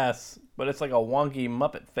everybody. glass, but it's like a wonky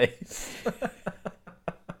Muppet face.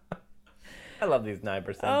 I love these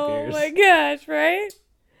 9% Oh beers. my gosh! Right?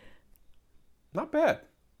 Not bad.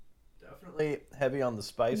 Definitely heavy on the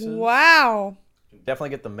spices. Wow. Definitely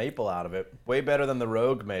get the maple out of it. Way better than the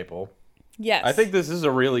Rogue maple. Yes. I think this is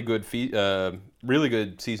a really good really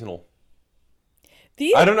good seasonal.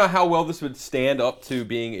 these. I don't know how well this would stand up to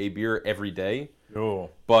being a beer every day, Oh.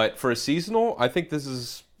 but for a seasonal, I think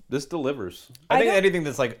this delivers. I think don't- anything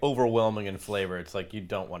that's like overwhelming in flavor, it's like you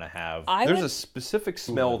don't want to have. There's would- a specific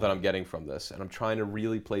smell that I'm getting from this, and I'm trying to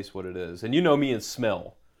really place what it is. And you know me and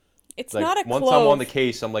smell. It's Like, not a once clove. I'm on the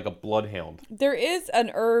case, I'm like a bloodhound. There is an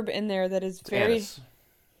herb in there that is very. Anise.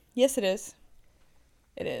 Yes, it is.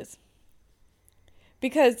 It is.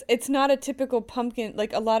 Because it's not a typical pumpkin.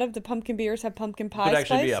 Like a lot of the pumpkin beers have pumpkin pie Could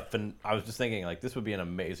actually spice. be I was just thinking like this would be an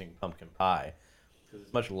amazing pumpkin pie. 'Cause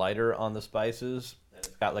it's much lighter on the spices, and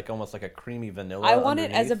it's got like almost like a creamy vanilla. I want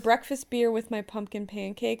it as a underneath. breakfast beer with my pumpkin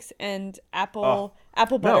pancakes and apple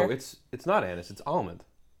butter. No, it's not anise. It's almond.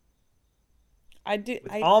 I do.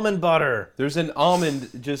 almond butter. There's an almond.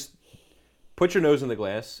 Just put your nose in the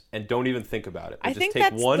glass and don't even think about it. But I just think take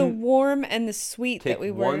that's one, the warm and the sweet take that we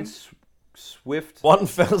were. one swift. One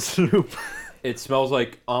fell swoop. It smells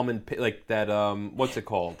like almond, like that. What's it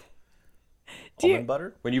called? you- Almond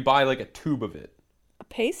butter. When you buy like a tube of it. A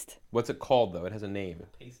paste? What's it called though? It has a name.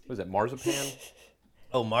 What is it? Marzipan?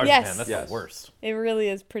 Oh, marzipan. Yes. That's Yes. the worst. It really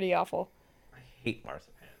is pretty awful. Hate marzipan.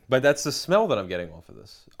 But that's the smell that I'm getting off of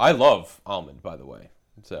this. I love almond, by the way.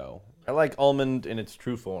 So I like almond in its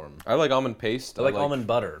true form. I like almond paste. I like almond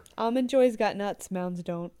butter. Almond Joy's got nuts. Mounds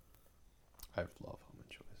don't. I love almond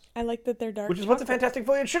joys. I like that they're dark. Which is what the chocolate. Fantastic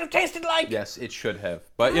Voyage should have tasted like. Yes, it should have.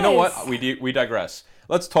 But you know what? Guys. We digress.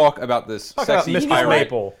 Let's talk about this Talk about sexy Mistress pirate.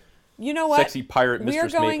 Maple. You know what? Sexy pirate We are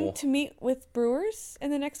Mistress going Maple. to meet with brewers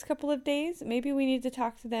in the next couple of days. Maybe we need to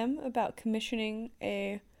talk to them about commissioning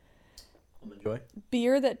a Enjoy.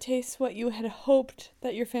 beer that tastes what you had hoped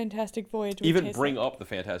that your Fantastic Voyage would Even taste bring like. up the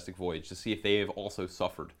Fantastic Voyage to see if they have also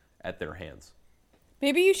suffered at their hands.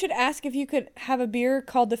 Maybe you should ask if you could have a beer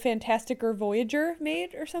called the Fantastic or Voyager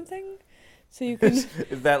made or something. So you can... Is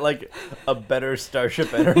that like a better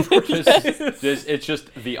Starship Enterprise? It's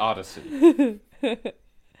just the Odyssey.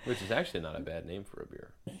 Which is actually not a bad name for a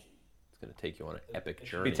beer. It's going to take you on an epic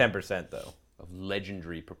journey Be 10% though. of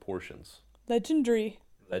legendary proportions. Legendary.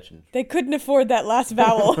 Legend. They couldn't afford that last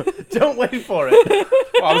vowel. Don't wait for it.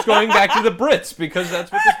 Well, I was going back to the Brits because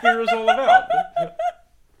that's what this beer is all about.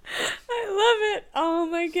 I love it. Oh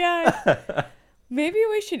my god. Maybe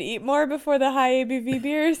we should eat more before the high ABV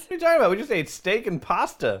beers, What are you talking about? We just ate steak and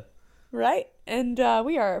pasta. right? And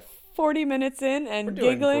we are 40 minutes in and We're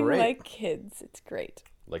doing giggling great. like kids. It's great.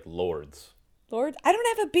 Like lords. Lord, I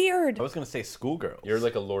don't have a beard. I was going to say schoolgirls. You're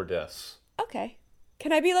like a lordess. Okay.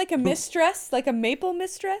 Can I be like a mistress? Like a maple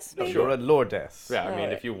mistress, maybe? You're a lordess. Yeah, I mean,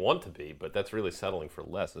 Alright. if you want to be, but that's really settling for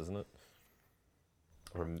less, isn't it?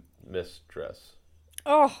 Or mistress.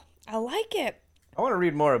 Oh, I like it. I want to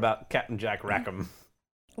read more about Captain Jack Rackham.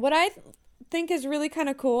 What I think is really kind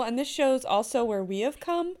of cool, and this shows also where we have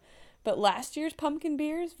come, but last year's pumpkin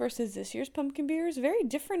beers versus this year's pumpkin beers, very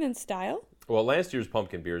different in style. Well, last year's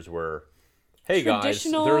pumpkin beers were, hey guys,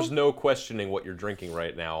 Traditional- there's no questioning what you're drinking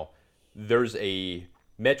right now. There's a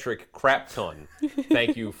metric crap ton.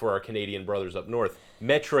 Thank you for our Canadian brothers up north.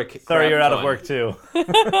 Metric Sorry, crap you're out of ton. work too.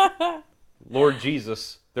 Lord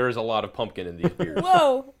Jesus, there is a lot of pumpkin in these beers.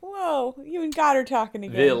 Whoa, you and God are talking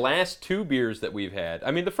again. The last two beers that we've had,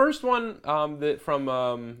 I mean, the first one from Fegley's,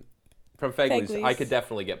 Fegley's. I could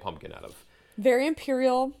definitely get pumpkin out of. Very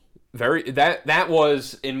imperial. That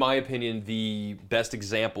was, in my opinion, the best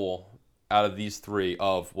example out of these three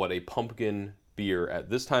of what a pumpkin beer at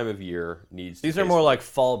this time of year needs. These to are taste more like. like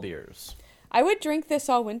fall beers. I would drink this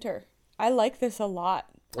all winter. I like this a lot.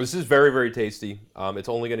 This is very, very tasty. It's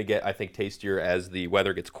only going to get, I think, tastier as the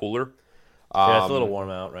weather gets cooler. Yeah, it's a little warm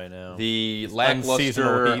out right now. The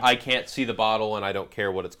unseasonal lackluster, heat. I can't see the bottle and I don't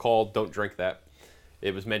care what it's called. Don't drink that.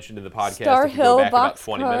 It was mentioned in the podcast. Star if you go Hill back about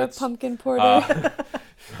 20 Boxcar minutes. pumpkin porter.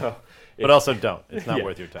 But also don't. It's not Yeah.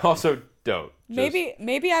 worth your time. Also, don't. Just-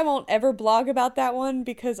 Maybe I won't ever blog about that one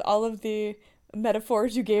because all of the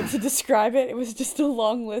metaphors you gave to describe it, it was just a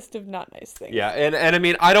long list of not nice things. Yeah, and I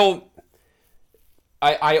mean,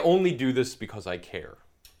 I only do this because I care.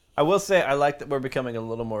 I will say I like that we're becoming a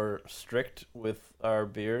little more strict with our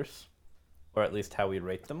beers, or at least how we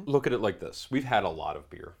rate them. Look at it like this. We've had a lot of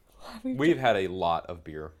beer. We've had a lot of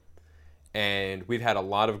beer. And we've had a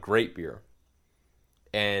lot of great beer.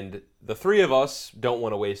 And the three of us don't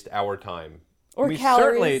want to waste our time Or we calories.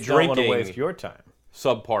 certainly don't want to Drinking- waste your time.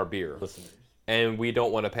 subpar beer. Listeners. And we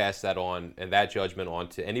don't want to pass that on and that judgment on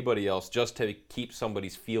to anybody else just to keep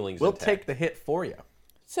somebody's feelings We'll intact. take the hit for you.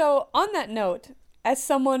 So, on that note, as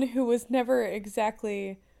someone who was never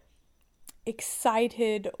exactly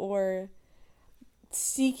excited or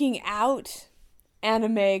seeking out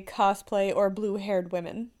anime, cosplay, or blue-haired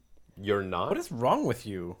women, You're not? What is wrong with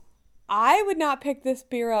you? I would not pick this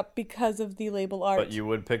beer up because of the label art. But you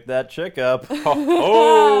would pick that chick up.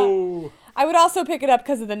 Oh! I would also pick it up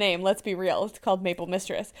because of the name, let's be real. It's called Maple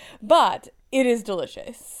Mistress. But it is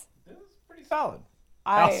delicious. It's pretty solid.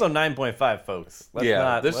 I- Also 9.5, folks. Let's Yeah,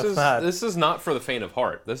 not, this let's is not, this is not for the faint of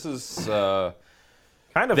heart. This is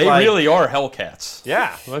kind of they like, really are Hellcats.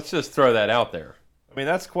 Yeah. Let's just throw that out there. I mean,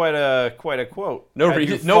 that's quite a quote. No Had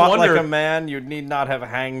reason- you no fought wonder- like a man, you need not have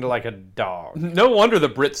hanged like a dog. No wonder the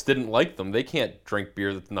Brits didn't like them. They can't drink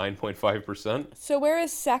beer that's 9.5%. So where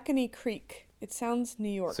is Saconee Creek? It sounds New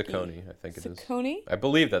York. Saucony, I think it is. Saconee? I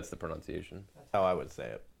believe that's the pronunciation. That's how I would say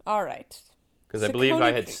it. All right. Because I believe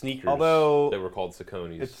I Saucony had Creek. sneakers Although, that were called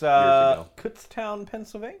Sauconys It's years ago. Kutztown,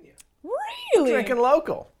 Pennsylvania. Really? Drinking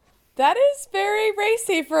local. That is very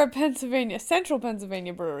racy for a Pennsylvania, central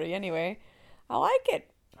Pennsylvania brewery anyway. I like it.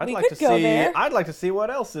 We could go there. I'd like to see what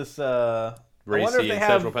else is. I wonder if Racy they in have.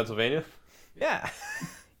 central Pennsylvania. Yeah.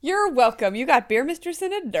 You're welcome. You got Beer Mistress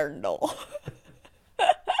and a dirndl.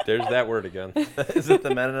 There's that word again. Is it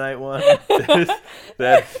the Mennonite one?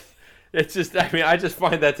 that it's just. I mean, I just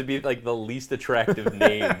find that to be like the least attractive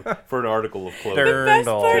name for an article of clothing. The best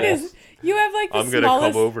Dirndl. part is you have like the I'm gonna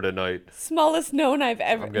smallest, come over tonight. smallest known I've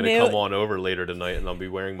ever. I'm gonna nailed- come on over later tonight, and I'll be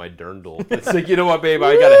wearing my dirndl. It's like, you know what, babe?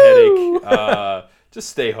 I got a headache. Just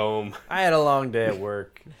stay home. I had a long day at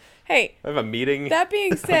work. Hey, I have a meeting. that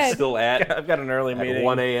being I'm said, still at I've got an early meeting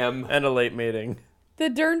 1 a.m. and a late meeting. the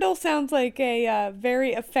dirndl sounds like a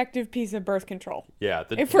very effective piece of birth control. Yeah.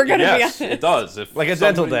 If we're gonna be yes, honest. it does. If Like a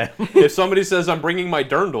dental somebody- dam. If somebody says I'm bringing my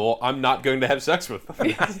dirndl, I'm not going to have sex with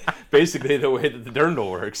them. That's basically the way that the dirndl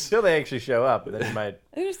works. Until they actually show up, and then you might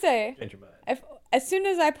I was gonna say, change your mind. as soon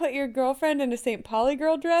as I put your girlfriend in a St. Pauli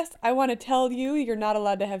girl dress, I want to tell you you're not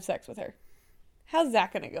allowed to have sex with her. How's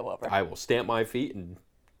that gonna go over? I will stamp my feet and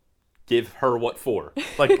give her what for.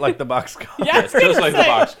 Like the boxcar. Yeah, I was gonna Just like the say,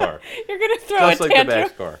 boxcar. You're gonna throw Just a like the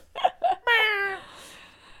tantrum.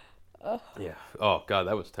 boxcar. Yeah. Oh God,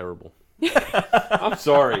 that was terrible. I'm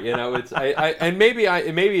sorry. You know, it's and maybe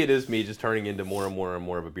it is me just turning into more and more and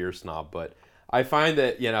more of a beer snob, but I find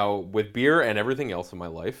that, you know, with beer and everything else in my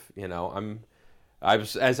life, you know,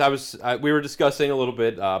 we were discussing a little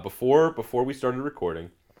bit before we started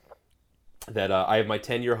recording that I have my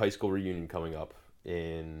 10-year high school reunion coming up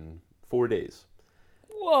in 4 days.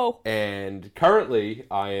 Whoa. And currently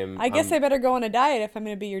I guess I better go on a diet if I'm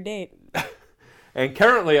gonna be your date. And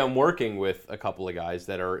currently I'm working with a couple of guys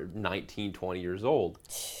that are 19, 20 years old.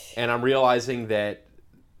 And I'm realizing that,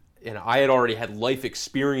 you know, I had already had life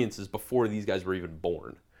experiences before these guys were even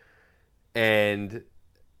born. And,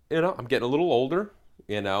 you know, I'm getting a little older,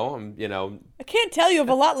 you know, I can't tell you have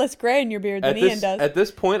a lot less gray in your beard than Ian does. At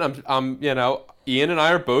this point, I'm, you know, Ian and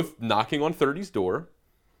I are both knocking on 30's door.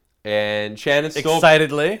 And Shannon's still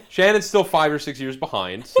 5 or 6 years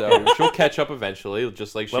behind, so she'll catch up eventually,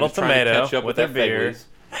 just like she was trying to catch up with that beer.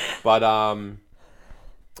 But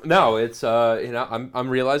no, it's you know, I'm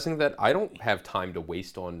realizing that I don't have time to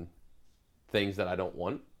waste on things that I don't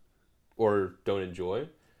want or don't enjoy.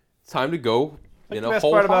 It's time to go. You know, the best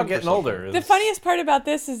whole part hog about for getting something. older is The funniest part about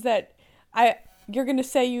this is that you're gonna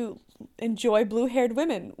say you enjoy blue-haired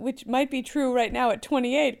women, which might be true right now at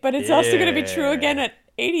 28, but it's also gonna be true again at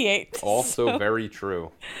 88. Also so very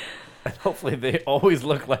true. hopefully they always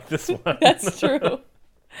look like this one. that's true.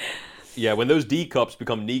 Yeah, when those D cups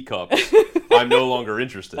become knee cups, I'm no longer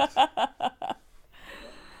interested.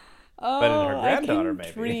 Oh, in her granddaughter, I can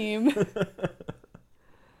maybe. dream.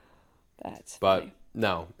 That's But funny.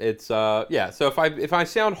 no, it's yeah. So if I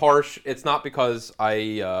sound harsh, it's not because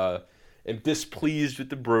I am displeased with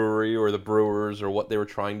the brewery or the brewers or what they were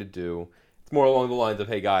trying to do. It's more along the lines of,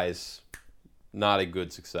 hey guys, not a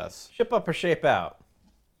good success. Ship up or shape out.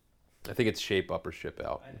 I think it's shape up or ship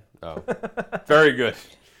out. Oh, very good.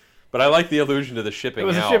 But I like the allusion to the shipping. It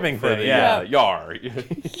was a out shipping for thing, the, yeah. Yar.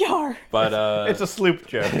 Yar. But It's a sloop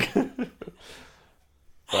joke.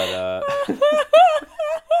 but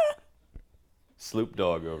Sloop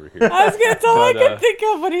Dog over here. I was gonna tell I But, could think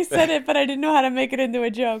of when he said it, but I didn't know how to make it into a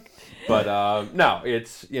joke. But no,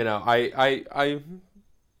 it's, you know, I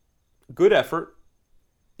good effort.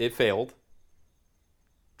 It failed.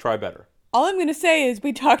 Try better. All I'm gonna say is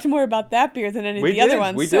we talked more about that beer than any of We the other did,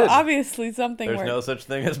 ones. we so did. obviously something There's worked. no such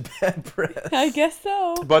thing as bad press. I guess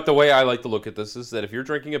so. But the way I like to look at this is that if you're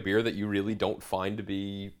drinking a beer that you really don't find to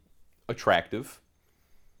be attractive,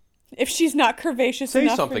 If she's not curvaceous say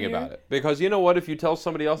enough something for you. about it. Because you know what? If you tell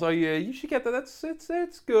somebody else, oh yeah, you should get that.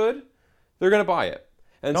 It's good. They're gonna buy it,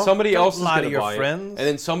 and somebody else is lie gonna to your buy friends. it, and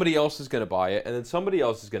then somebody else is gonna buy it, and then somebody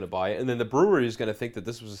else is gonna buy it, and then the brewery is gonna think that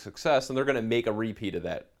this was a success, and they're gonna make a repeat of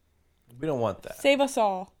that. We don't want that. Save us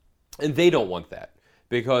all. And they don't want that,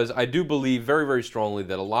 because I do believe very, very strongly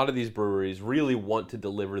that a lot of these breweries really want to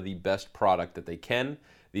deliver the best product that they can.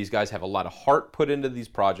 These guys have a lot of heart put into these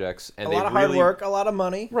projects, and A they lot of really, hard work, a lot of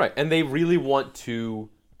money. right? And they really want to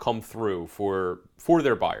come through for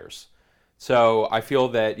their buyers. So I feel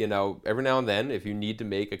that, you know, every now and then, if you need to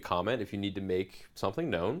make a comment, if you need to make something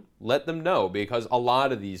known, let them know, because a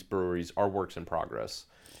lot of these breweries are works in progress,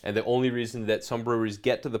 and the only reason that some breweries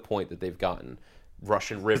get to the point that they've gotten,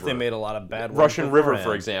 Russian River. They made a lot of bad ones Russian River, beforehand.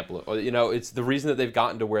 for example. You know, it's the reason that they've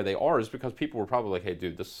gotten to where they are is because people were probably like, hey,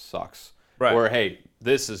 dude, this sucks. Right. Or, hey,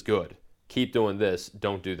 this is good. Keep doing this.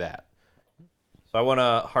 Don't do that. So I want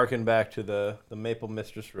to harken back to the Maple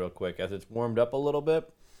Mistress real quick. As it's warmed up a little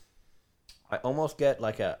bit, I almost get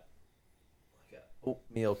like a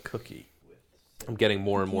oatmeal cookie. I'm getting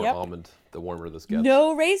more and more Yep. almond the warmer this gets.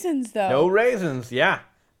 No raisins though. No raisins, yeah.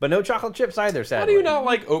 But no chocolate chips either, Why sadly. do you not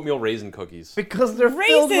like oatmeal raisin cookies? Because they're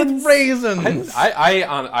filled with Raisins. raisins.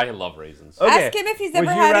 I love raisins. Okay. Ask him if he's Would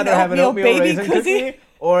ever you had rather an have an oatmeal oatmeal baby raisin cookie?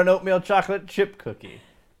 or an oatmeal chocolate chip cookie?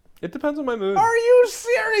 It depends on my mood. Are you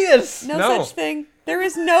serious? No, No. such thing. There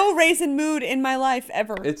is no raisin mood in my life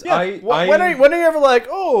ever. It's Yeah. When are you ever like,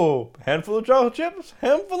 oh, handful of chocolate chips,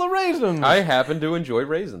 handful of raisins? I happen to enjoy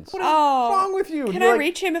raisins. What is Oh. wrong with you? Can You're I like,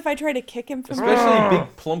 reach him if I try to kick him from Especially Ah.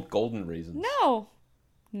 big plump golden raisins. No.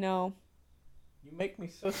 No. You make me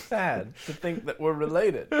so sad to think that we're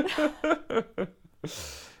related.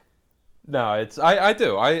 No, it's I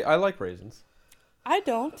do. I like raisins. I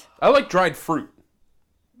don't. I like dried fruit,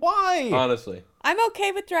 Why? honestly. I'm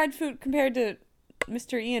okay with dried fruit compared to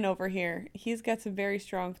Mr. Ian over here. He's got some very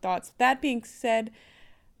strong thoughts. That being said,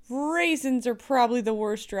 raisins are probably the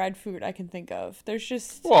worst dried fruit I can think of. There's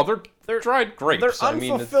just Well, they're dried grapes. They're I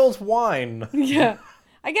mean, unfulfilled wine. yeah.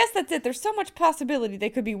 I guess that's it. There's so much possibility.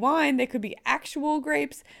 They could be wine. They could be actual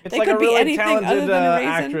grapes. It's they like could a be really anything other talented than a raisin.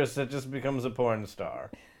 actress that just becomes a porn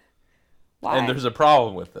star. Why? and there's a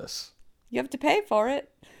problem with this. You have to pay for it.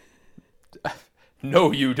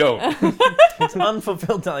 No, you don't. It's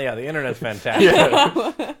unfulfilled talent. Yeah, the internet's fantastic.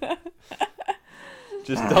 Yeah.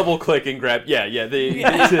 Just double click and grab. Yeah.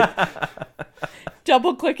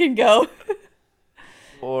 Double click and go.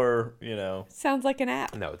 Or, Sounds like an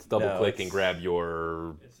app. No, it's double No, click it's- and grab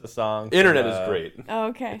your. it's a song. Internet from, is great, Oh,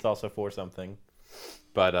 okay. It's also for something.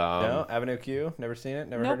 but No? Avenue Q? Never seen it?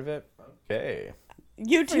 Never Nope. heard of it? Okay.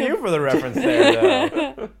 YouTube. For you for the reference there,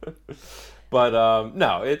 though. but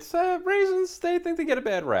no, it's raisins. They think they get a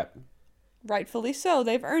bad rap. Rightfully so.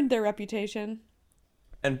 They've earned their reputation.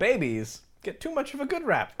 And babies get too much of a good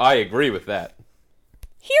rap. I agree with that.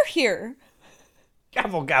 Hear, hear.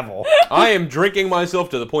 Gavel, gavel. I am drinking myself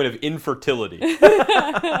to the point of infertility.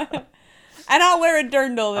 And I'll wear a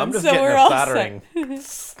dirndl, I'm and just so getting we're a all soldering.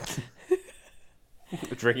 set.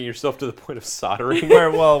 Drinking yourself to the point of soldering.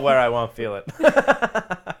 where I won't feel it.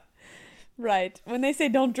 Right. When they say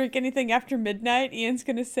don't drink anything after midnight, Ian's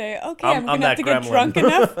going to say, okay, I'm I'm going to have that to get gremlin. drunk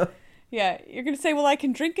enough. Yeah, you're going to say, well, I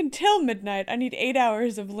can drink until midnight. I need 8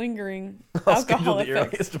 hours of lingering I'll schedule alcohol the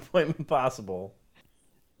effects. earliest appointment possible.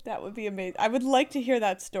 That would be amazing. I would like to hear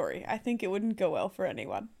that story. I think it wouldn't go well for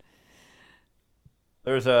anyone.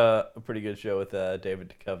 There's a pretty good show with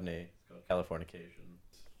David Duchovny called Californication.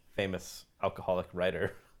 Famous alcoholic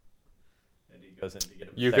writer. And he goes in to get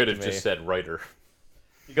a vasectomy. You could have just said writer.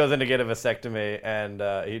 He goes in to get a vasectomy, and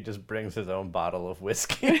he just brings his own bottle of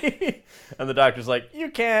whiskey. And the doctor's like, you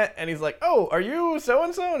can't. And he's like, oh, are you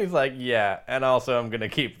so-and-so? And he's like, yeah. And also, I'm going to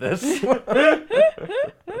keep this.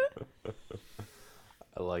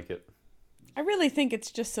 I like it. I really think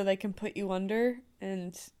it's just so they can put you under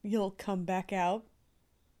and you'll come back out.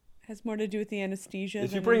 It has more to do with the anesthesia.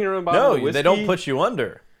 If you than bring your own bottle of No, whiskey, they don't put you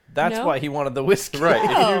under. That's No? why he wanted the whiskey. right.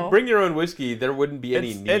 If Oh. you bring your own whiskey, there wouldn't be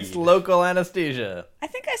any need. It's local anesthesia. I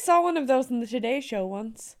think I saw one of those in the Today Show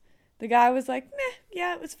once. The guy was like, meh,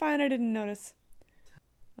 yeah, it was fine. I didn't notice.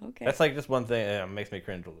 Okay. That's like just one thing. It makes me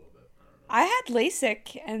cringe a little bit. I had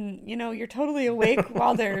LASIK, and, you're totally awake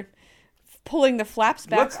while they're pulling the flaps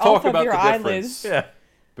back Let's off talk of about your the eyelids. difference Yeah.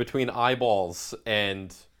 between eyeballs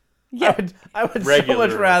and Yeah. I would regular.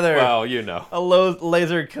 so much rather Well, a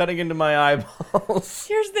laser cutting into my eyeballs.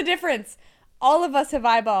 Here's the difference. All of us have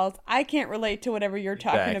eyeballs. I can't relate to whatever you're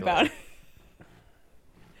talking Exactly. about.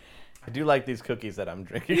 I do like these cookies that I'm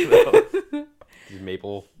drinking, though. These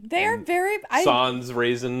maple They are very... I sans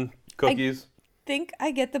raisin cookies. think I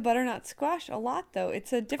get the butternut squash a lot, though.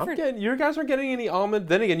 It's a different... You guys aren't getting any almond.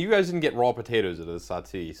 Then again, you guys didn't get raw potatoes at the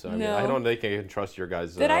satay, so I mean, I No. don't think I can trust your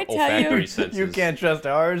guys' Did I tell you- olfactory senses. You can't trust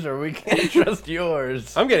ours, or we can't trust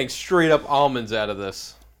yours. I'm getting straight up almonds out of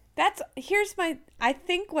this. Here's my... I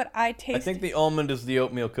think what I taste... I think the almond is the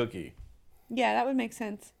oatmeal cookie. Yeah, that would make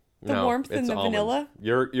sense. The No, warmth and it's the almond. vanilla.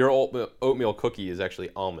 Your oatmeal cookie is actually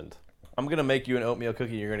almond. I'm gonna make you an oatmeal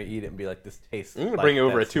cookie. You're gonna eat it and be like, "This tastes." I'm gonna like bring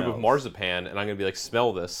over that a tube of smells." marzipan, and I'm gonna be like,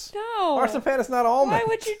 smell this. No. Marzipan is not almond. Why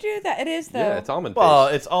would you do that? It is, though. Yeah, it's almond Well,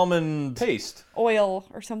 paste. it's almond. Taste. Oil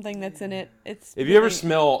or something that's in it. It's If you ever really-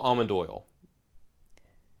 smell almond oil,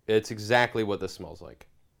 it's exactly what this smells like.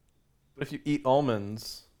 But if you eat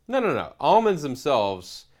almonds, No. Almonds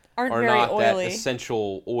themselves aren't are very not oily. that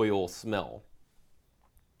essential oil smell.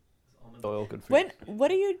 almond oil good for you. What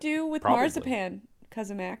do you do with Probably. marzipan,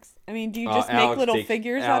 Cousin Max? I mean, do you just make Alex little bakes-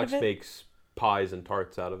 figures out Alex of it? makes pies and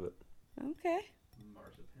tarts out of it. Okay.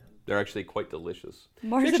 They're actually quite delicious. She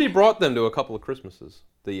Marzipan. actually brought them to a couple of Christmases,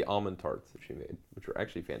 the almond tarts that she made, which were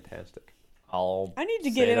actually fantastic. I need to say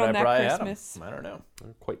get in on I that probably had 'em. Christmas. I don't know.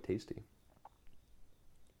 They're quite tasty.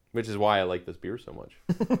 Which is why I like this beer so much.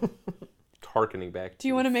 Harkening back Do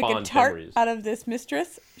you want to make a fond tart memories. out of this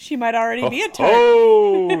mistress? She might already be a tart.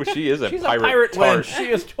 Oh, she is a She's pirate, a pirate tart. wench. She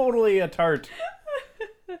is totally a tart.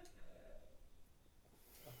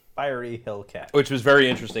 Fiery Hellcat. Which was very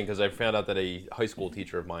interesting because I found out that a high school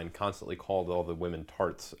teacher of mine constantly called all the women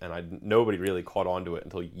tarts, and nobody really caught on to it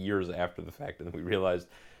until years after the fact, and we realized,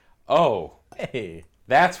 oh, Hey,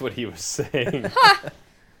 that's what he was saying.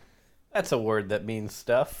 that's a word that means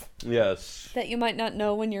stuff. Yes. That you might not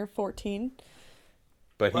know when you're 14.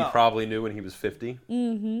 But he probably knew when he was 50.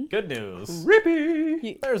 Good news.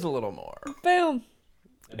 Rippy! There's a little more. Boom.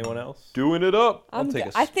 Anyone else? Doing it up. I'll I'm take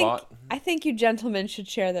go- a spot. I think you gentlemen should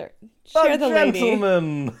share the lady.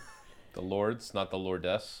 Gentleman. The lords, not the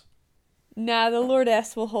lordess. Nah, the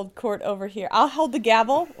lordess will hold court over here. I'll hold the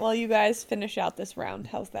gavel while you guys finish out this round.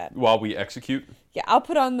 How's that? While we execute. Yeah, I'll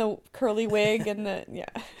put on the curly wig and yeah.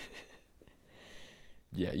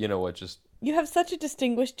 Yeah, you know what? Just You have such a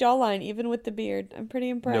distinguished jawline, even with the beard. I'm pretty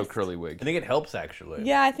impressed. no curly wig. I think it helps, actually.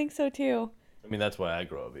 Yeah, I think so too. I mean, that's why I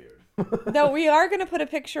grow a beard. Though we are going to put a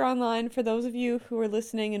picture online for those of you who are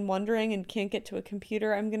listening and wondering and can't get to a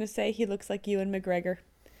computer. I'm going to say he looks like Ewan McGregor.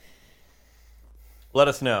 Let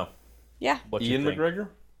us know Yeah. what Ian you think. McGregor?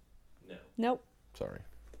 Nope. Sorry.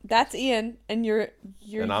 That's Ian, and you're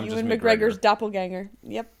And I'm Ewan just McGregor's McGregor. doppelganger.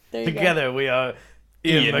 Yep. There you Together we are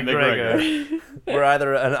Ian McGregor. We're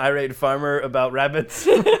either an irate farmer about rabbits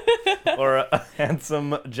or a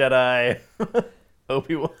handsome Jedi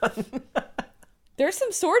Obi-Wan. There's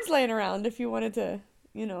some swords laying around if you wanted to,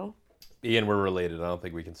 Ian, we're related. I don't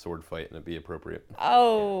think we can sword fight and it'd be appropriate.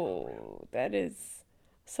 Oh, that is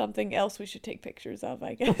something else we should take pictures of,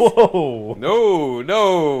 I guess. Whoa.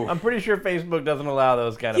 No. I'm pretty sure Facebook doesn't allow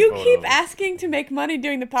those kind of You photos. keep asking to make money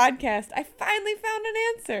doing the podcast. I finally found an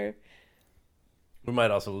answer. We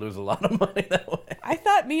might also lose a lot of money that way. I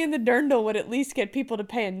thought me and the Dirndl would at least get people to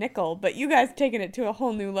pay a nickel, but you guys taking it to a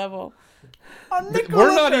whole new level.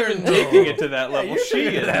 We're not even taking it to that level. You're She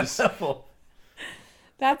taking it to that is. level.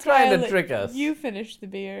 That's Trying why to trick us. You finish the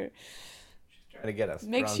beer. Trying to get us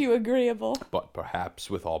Makes drunk. you agreeable. But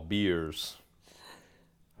perhaps with all beers.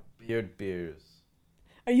 Beard beers.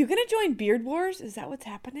 Are you gonna join Beard Wars? Is that what's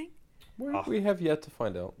happening? We have yet to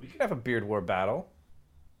find out. We could have a beard war battle.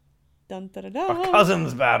 Dun da da A da.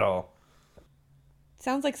 cousins battle.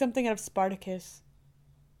 Sounds like something out of Spartacus.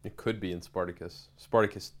 It could be in Spartacus.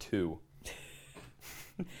 Spartacus 2.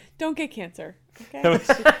 Don't get cancer. Okay.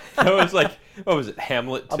 That was like, what was it,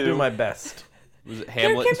 Hamlet 2? I'll do my best. Was it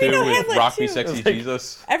Hamlet can be 2 no with Hamlet Rock Me 2. Sexy It's like-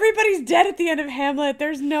 Jesus? Everybody's dead at the end of Hamlet.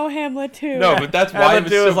 There's no Hamlet 2. No, but that's why it Hamlet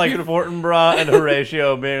was 2 so is like beautiful. Fortinbras and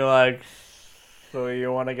Horatio being like, so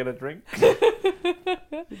you want to get a drink?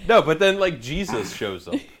 No, but then like Jesus shows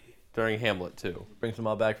up during Hamlet 2. Brings them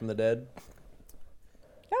all back from the dead.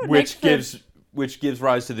 That would make Which gives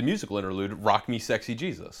rise to the musical interlude, Rock Me Sexy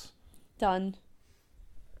Jesus. Done.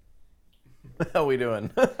 How we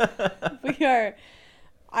doing? We are.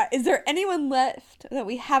 Is there anyone left that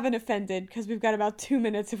we haven't offended? Because we've got about 2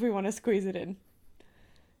 minutes if we want to squeeze it in.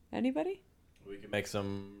 Anybody? We can make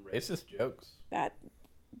some racist jokes. That,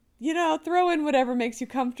 throw in whatever makes you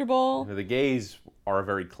comfortable. The gays are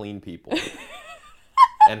very clean people.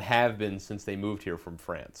 And have been since they moved here from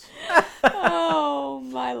France. Oh,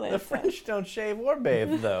 my The list. French don't shave or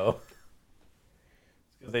bathe, though.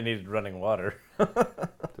 Because they needed running water.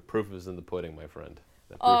 The proof is in the pudding, my friend.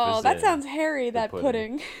 The proof Oh, is that in sounds hairy, the that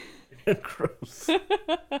pudding. Gross.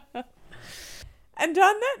 And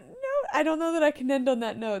on that note, I don't know that I can end on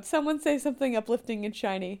that note. Someone say something uplifting and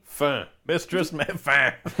shiny. Fin. Mistress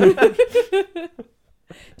Fin.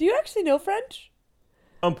 Do you actually know French?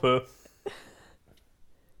 Un peu.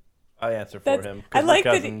 I answer for him. 'cause I like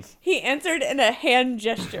we're that cousins. he answered in a hand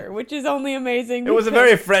gesture, which is only amazing. It was a because-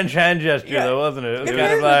 very French hand gesture, Yeah. though, wasn't it? It was It kind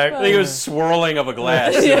very of much like... was. I think it was swirling of a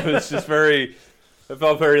glass. It was just very... It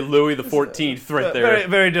felt very Louis the 14th right there. Very,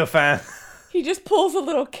 very Dauphin. He just pulls a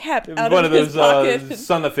little cap It was out one of of his those pocket.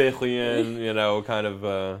 Sonaférien, kind of...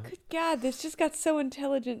 Good God, this just got so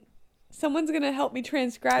intelligent. Someone's gonna help me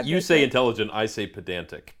transcribe. You this. say intelligent, I say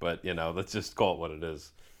pedantic, but, let's just call it what it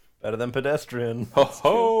is. Better than pedestrian. Ho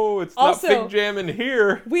ho, it's Also- not fig jam in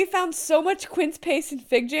here. We found so much quince paste and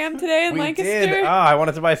fig jam today in We Lancaster. did. I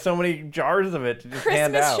wanted to buy so many jars of it to just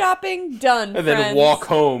hand Christmas out. shopping done. And then friends. walk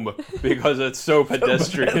home because it's so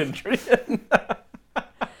pedestrian.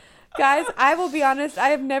 Guys, I will be honest. I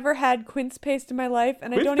have never had quince paste in my life,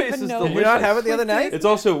 and I Quince don't paste even is know. delicious. Did you not have it the other Quince night? paste- It's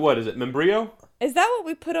also, what is it, membrillo? Is that what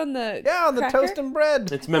we put on the? Yeah, on the cracker? toast and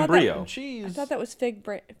bread. It's thought that- membrillo. And cheese. I thought that was fig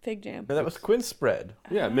jam. No, that was quince spread.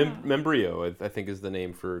 Yeah, membrillo, I think, is the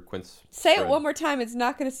name for quince. Say it spread. one more time. It's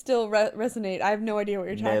not going to still resonate. I have no idea what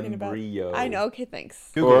you're talking Membrillo. about. I know. Okay,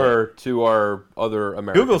 thanks. Google Or to our other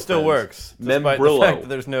American Google still friends, works, despite the Membrillo. fact that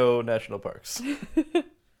there's no national parks.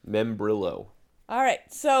 Membrillo. All right,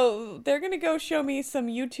 so they're gonna go show me some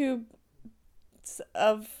YouTube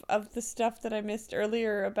of the stuff that I missed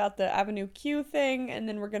earlier about the Avenue Q thing, and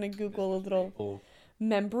then we're gonna Google a little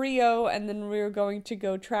membrillo, and then we're going to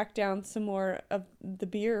go track down some more of the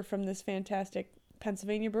beer from this fantastic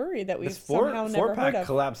Pennsylvania brewery that we've This somehow never heard four-pack of.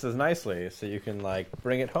 collapses nicely, so you can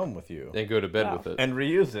bring it home with you And go to bed Wow. with it. and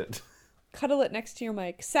reuse it. Cuddle it next to your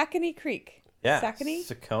mic. Saconee Creek. Yeah. Saconee?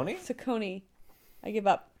 Saucony? Saucony. I give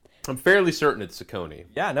up. I'm fairly certain it's Saucony.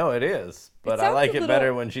 Yeah, no, it is. But I sounds like a it little-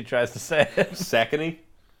 better when she tries to say it. Saucony?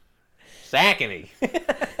 Saucony.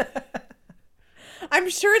 I'm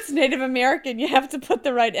sure it's Native American. You have to put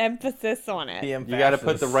the right emphasis on it. You got to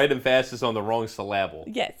put the right emphasis on the wrong syllable.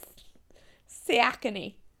 Yes.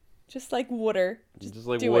 Saconee. Just like water. Just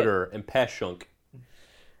like do water and pashunk.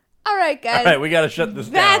 All right, guys. All right, we got to shut this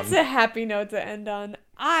That's down. a happy note to end on.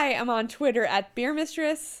 I am on Twitter at Beer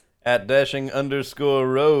Mistress. At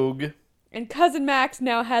 _rogue. And Cousin Max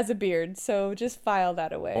now has a beard, so just file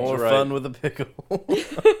that away. More right. fun with a pickle. more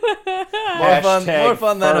Hashtag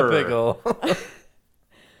fun than a fur. pickle.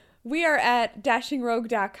 We are at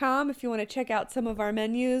dashingrogue.com if you want to check out some of our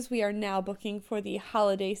menus. We are now booking for the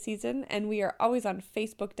holiday season, and we are always on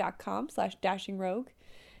facebook.com/dashingrogue.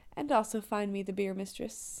 And also find me, the Beer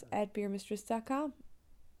Mistress, at beermistress.com.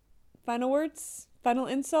 Final words? Final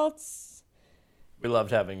insults? We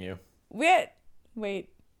loved having you. Wait.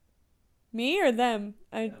 Me or them?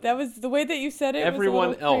 That was the way that you said it. Everyone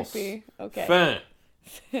was a little else. creepy. Okay. Fin.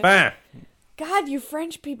 Fin. God, you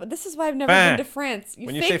French people. This is why I've never Fin. been to France.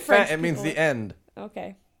 When you fake say French fin, it means people. the end.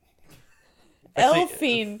 Okay. Actually-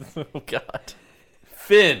 Elfine. Oh, God.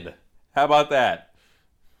 Finn. How about that?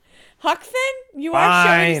 Huck Finn? You are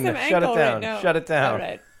showing Fine. some Shut it ankle down. right now. Shut it down. All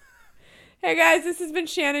right. Hey guys, this has been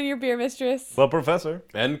Shannon, your beer mistress. Well, Professor.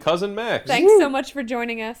 And Cousin Max. Thanks so much for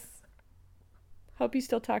joining us. Hope you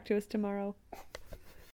still talk to us tomorrow.